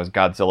it's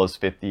Godzilla's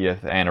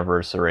 50th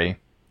anniversary,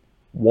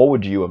 what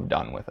would you have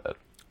done with it?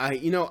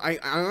 I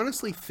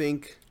honestly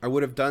think I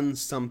would have done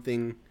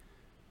something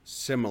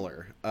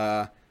similar.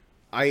 I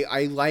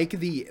like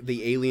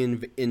the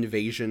alien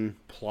invasion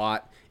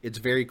plot. It's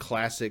very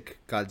classic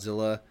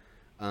Godzilla.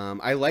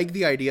 I like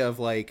the idea of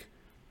I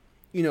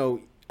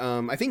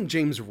think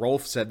James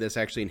Rolfe said this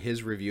actually in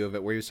his review of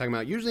it, where he was talking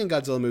about usually in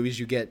Godzilla movies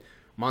you get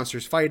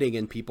monsters fighting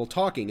and people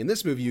talking. In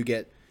this movie you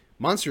get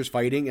monsters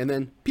fighting and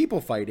then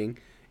people fighting.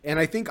 And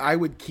I think I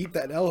would keep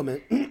that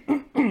element.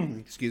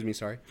 Excuse me,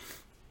 sorry.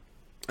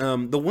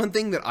 The one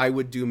thing that I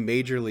would do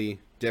majorly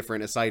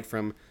different, aside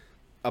from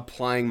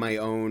applying my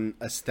own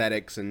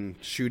aesthetics and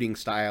shooting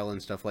style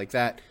and stuff like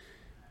that,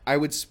 I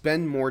would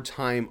spend more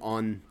time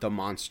on the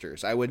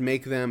monsters. I would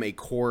make them a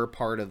core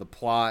part of the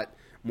plot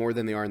more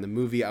than they are in the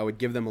movie. I would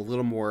give them a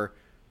little more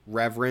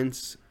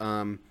reverence.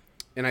 And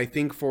I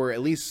think for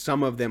at least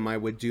some of them, I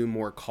would do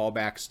more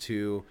callbacks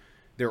to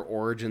their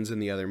origins in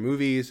the other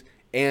movies.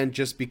 And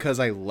just because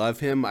I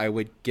love him, I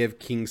would give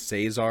King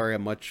Caesar a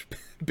much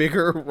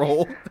bigger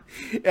role.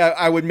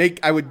 I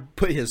would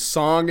put his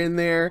song in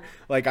there.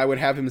 Like, I would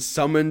have him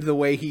summoned the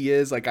way he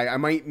is. Like, I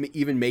might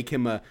even make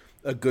him a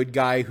good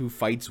guy who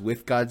fights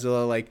with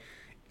Godzilla. Like,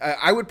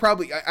 I would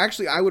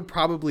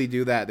probably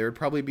do that. There would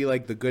probably be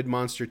like the good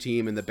monster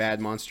team and the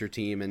bad monster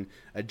team and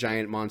a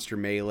giant monster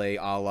melee,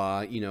 a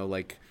la,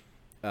 like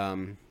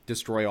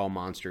Destroy All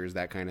Monsters,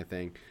 that kind of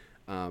thing.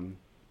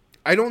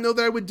 I don't know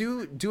that I would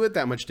do it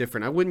that much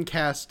different. I wouldn't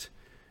cast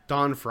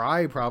Don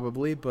Fry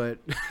probably, but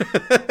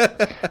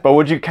But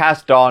would you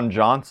cast Don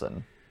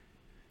Johnson?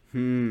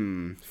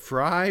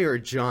 Fry or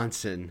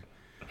Johnson?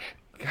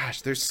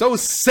 Gosh, they're so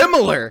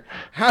similar.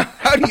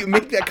 How do you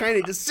make that kind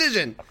of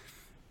decision?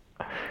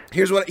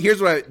 Here's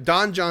what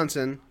Don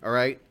Johnson, all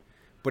right,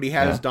 but he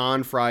has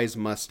Don Fry's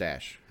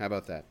mustache. How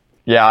about that?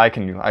 Yeah, I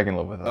can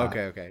live with that.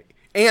 Okay.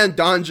 And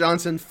Don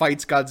Johnson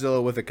fights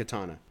Godzilla with a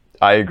katana.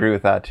 I agree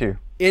with that too.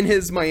 In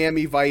his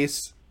Miami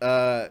Vice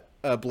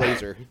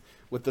blazer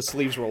with the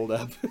sleeves rolled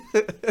up.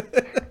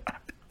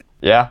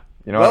 Yeah,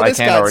 what? I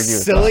can't argue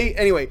with silly. that.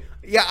 Anyway,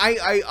 yeah,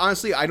 I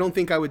honestly I don't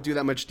think I would do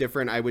that much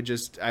different. I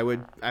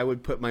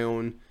would put my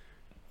own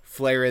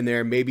flair in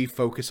there. Maybe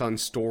focus on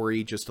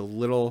story just a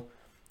little,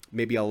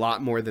 maybe a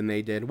lot more than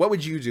they did. What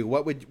would you do?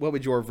 What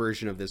would your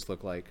version of this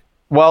look like?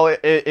 Well,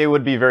 it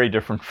would be very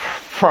different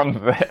from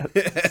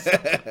this.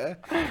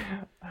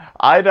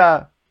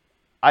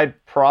 I'd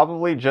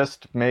probably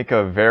just make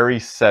a very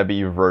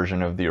Sebi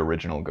version of the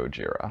original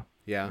Gojira.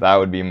 Yeah. That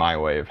would be my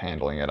way of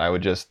handling it. I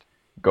would just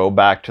go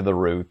back to the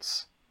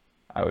roots.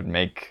 I would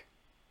make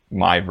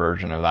my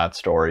version of that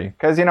story.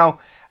 Because,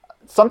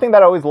 something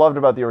that I always loved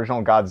about the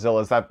original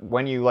Godzilla is that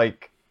when you,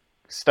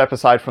 step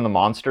aside from the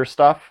monster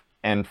stuff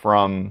and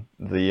from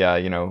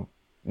the,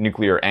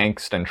 nuclear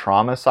angst and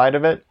trauma side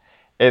of it,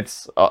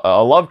 it's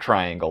a love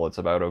triangle. It's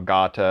about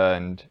Ogata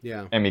and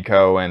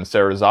Emiko and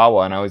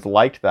Serizawa, and I always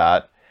liked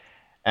that.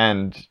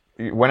 And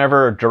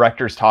whenever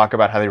directors talk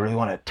about how they really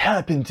want to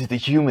tap into the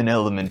human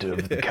element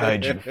of the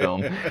kaiju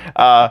film,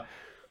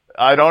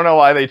 I don't know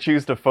why they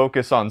choose to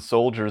focus on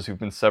soldiers who've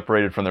been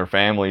separated from their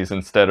families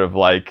instead of,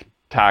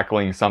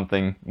 tackling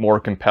something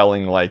more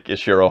compelling like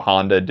Ishiro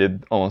Honda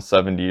did almost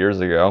 70 years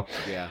ago.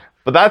 Yeah.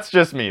 But that's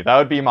just me. That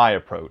would be my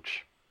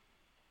approach.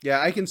 Yeah,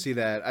 I can see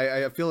that.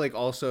 I feel like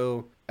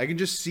also I can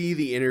just see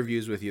the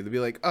interviews with you. They'll be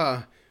like,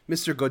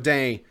 Mr.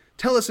 Godin,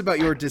 tell us about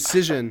your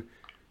decision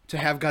to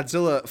have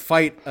Godzilla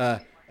fight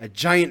a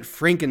giant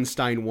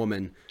Frankenstein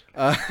woman.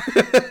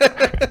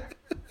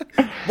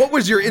 What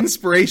was your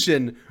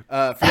inspiration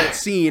for that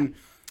scene?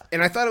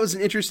 And I thought it was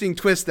an interesting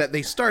twist that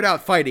they start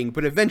out fighting,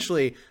 but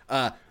eventually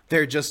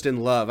they're just in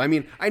love. I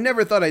mean, I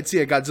never thought I'd see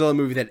a Godzilla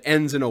movie that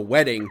ends in a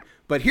wedding,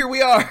 but here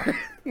we are.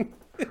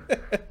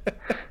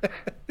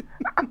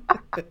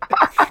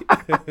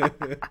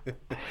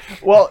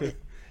 Well,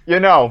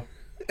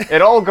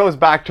 it all goes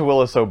back to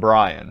Willis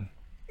O'Brien.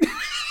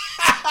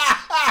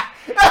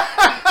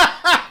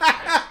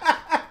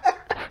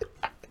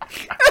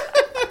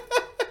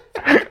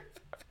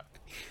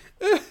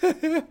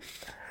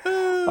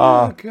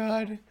 Oh,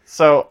 God.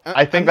 So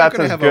I think that's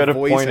as good a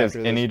point as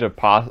any to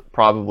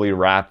probably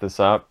wrap this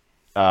up.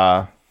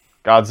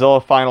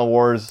 Godzilla Final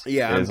Wars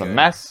is a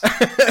mess.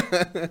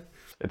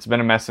 It's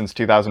been a mess since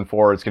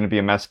 2004. It's going to be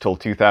a mess till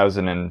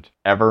 2000 and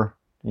ever,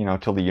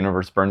 till the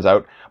universe burns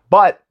out.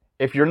 But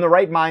if you're in the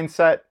right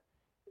mindset,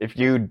 if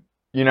you,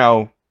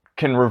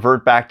 can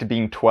revert back to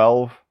being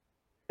 12,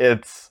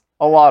 it's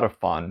a lot of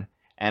fun.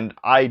 And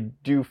I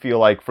do feel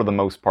like, for the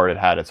most part, it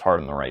had its heart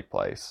in the right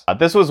place.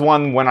 This was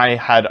one when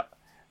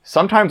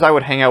sometimes I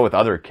would hang out with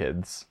other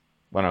kids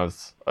when I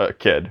was a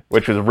kid,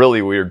 which was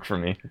really weird for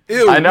me.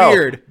 Ew, I know.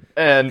 Weird.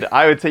 And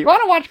I would say, "You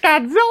want to watch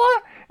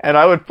Godzilla?" And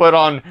I would put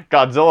on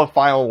Godzilla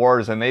Final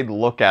Wars, and they'd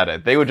look at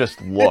it. They would just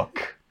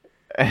look.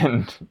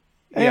 And,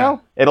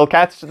 it'll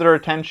catch their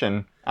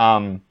attention.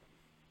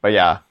 But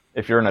yeah,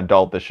 if you're an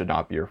adult, this should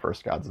not be your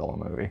first Godzilla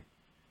movie.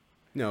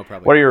 No,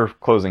 probably. What are your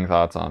closing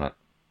thoughts on it?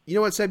 You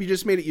know what, Seb? You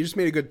just made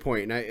a good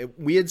point. And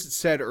we had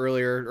said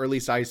earlier, or at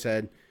least I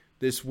said,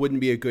 this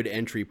wouldn't be a good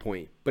entry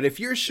point. But if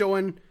you're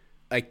showing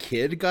a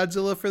kid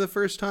Godzilla for the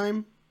first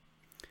time,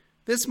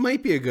 this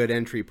might be a good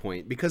entry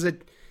point, because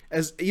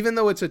even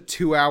though it's a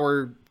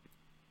 2-hour,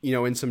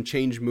 and some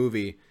change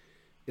movie,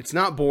 it's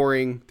not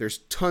boring. There's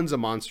tons of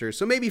monsters.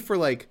 So maybe for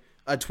a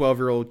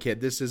 12-year-old kid,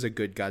 this is a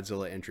good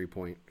Godzilla entry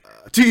point.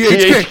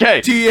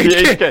 THK.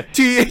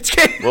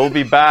 We'll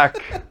be back,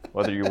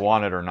 whether you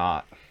want it or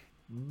not.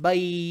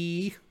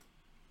 Bye.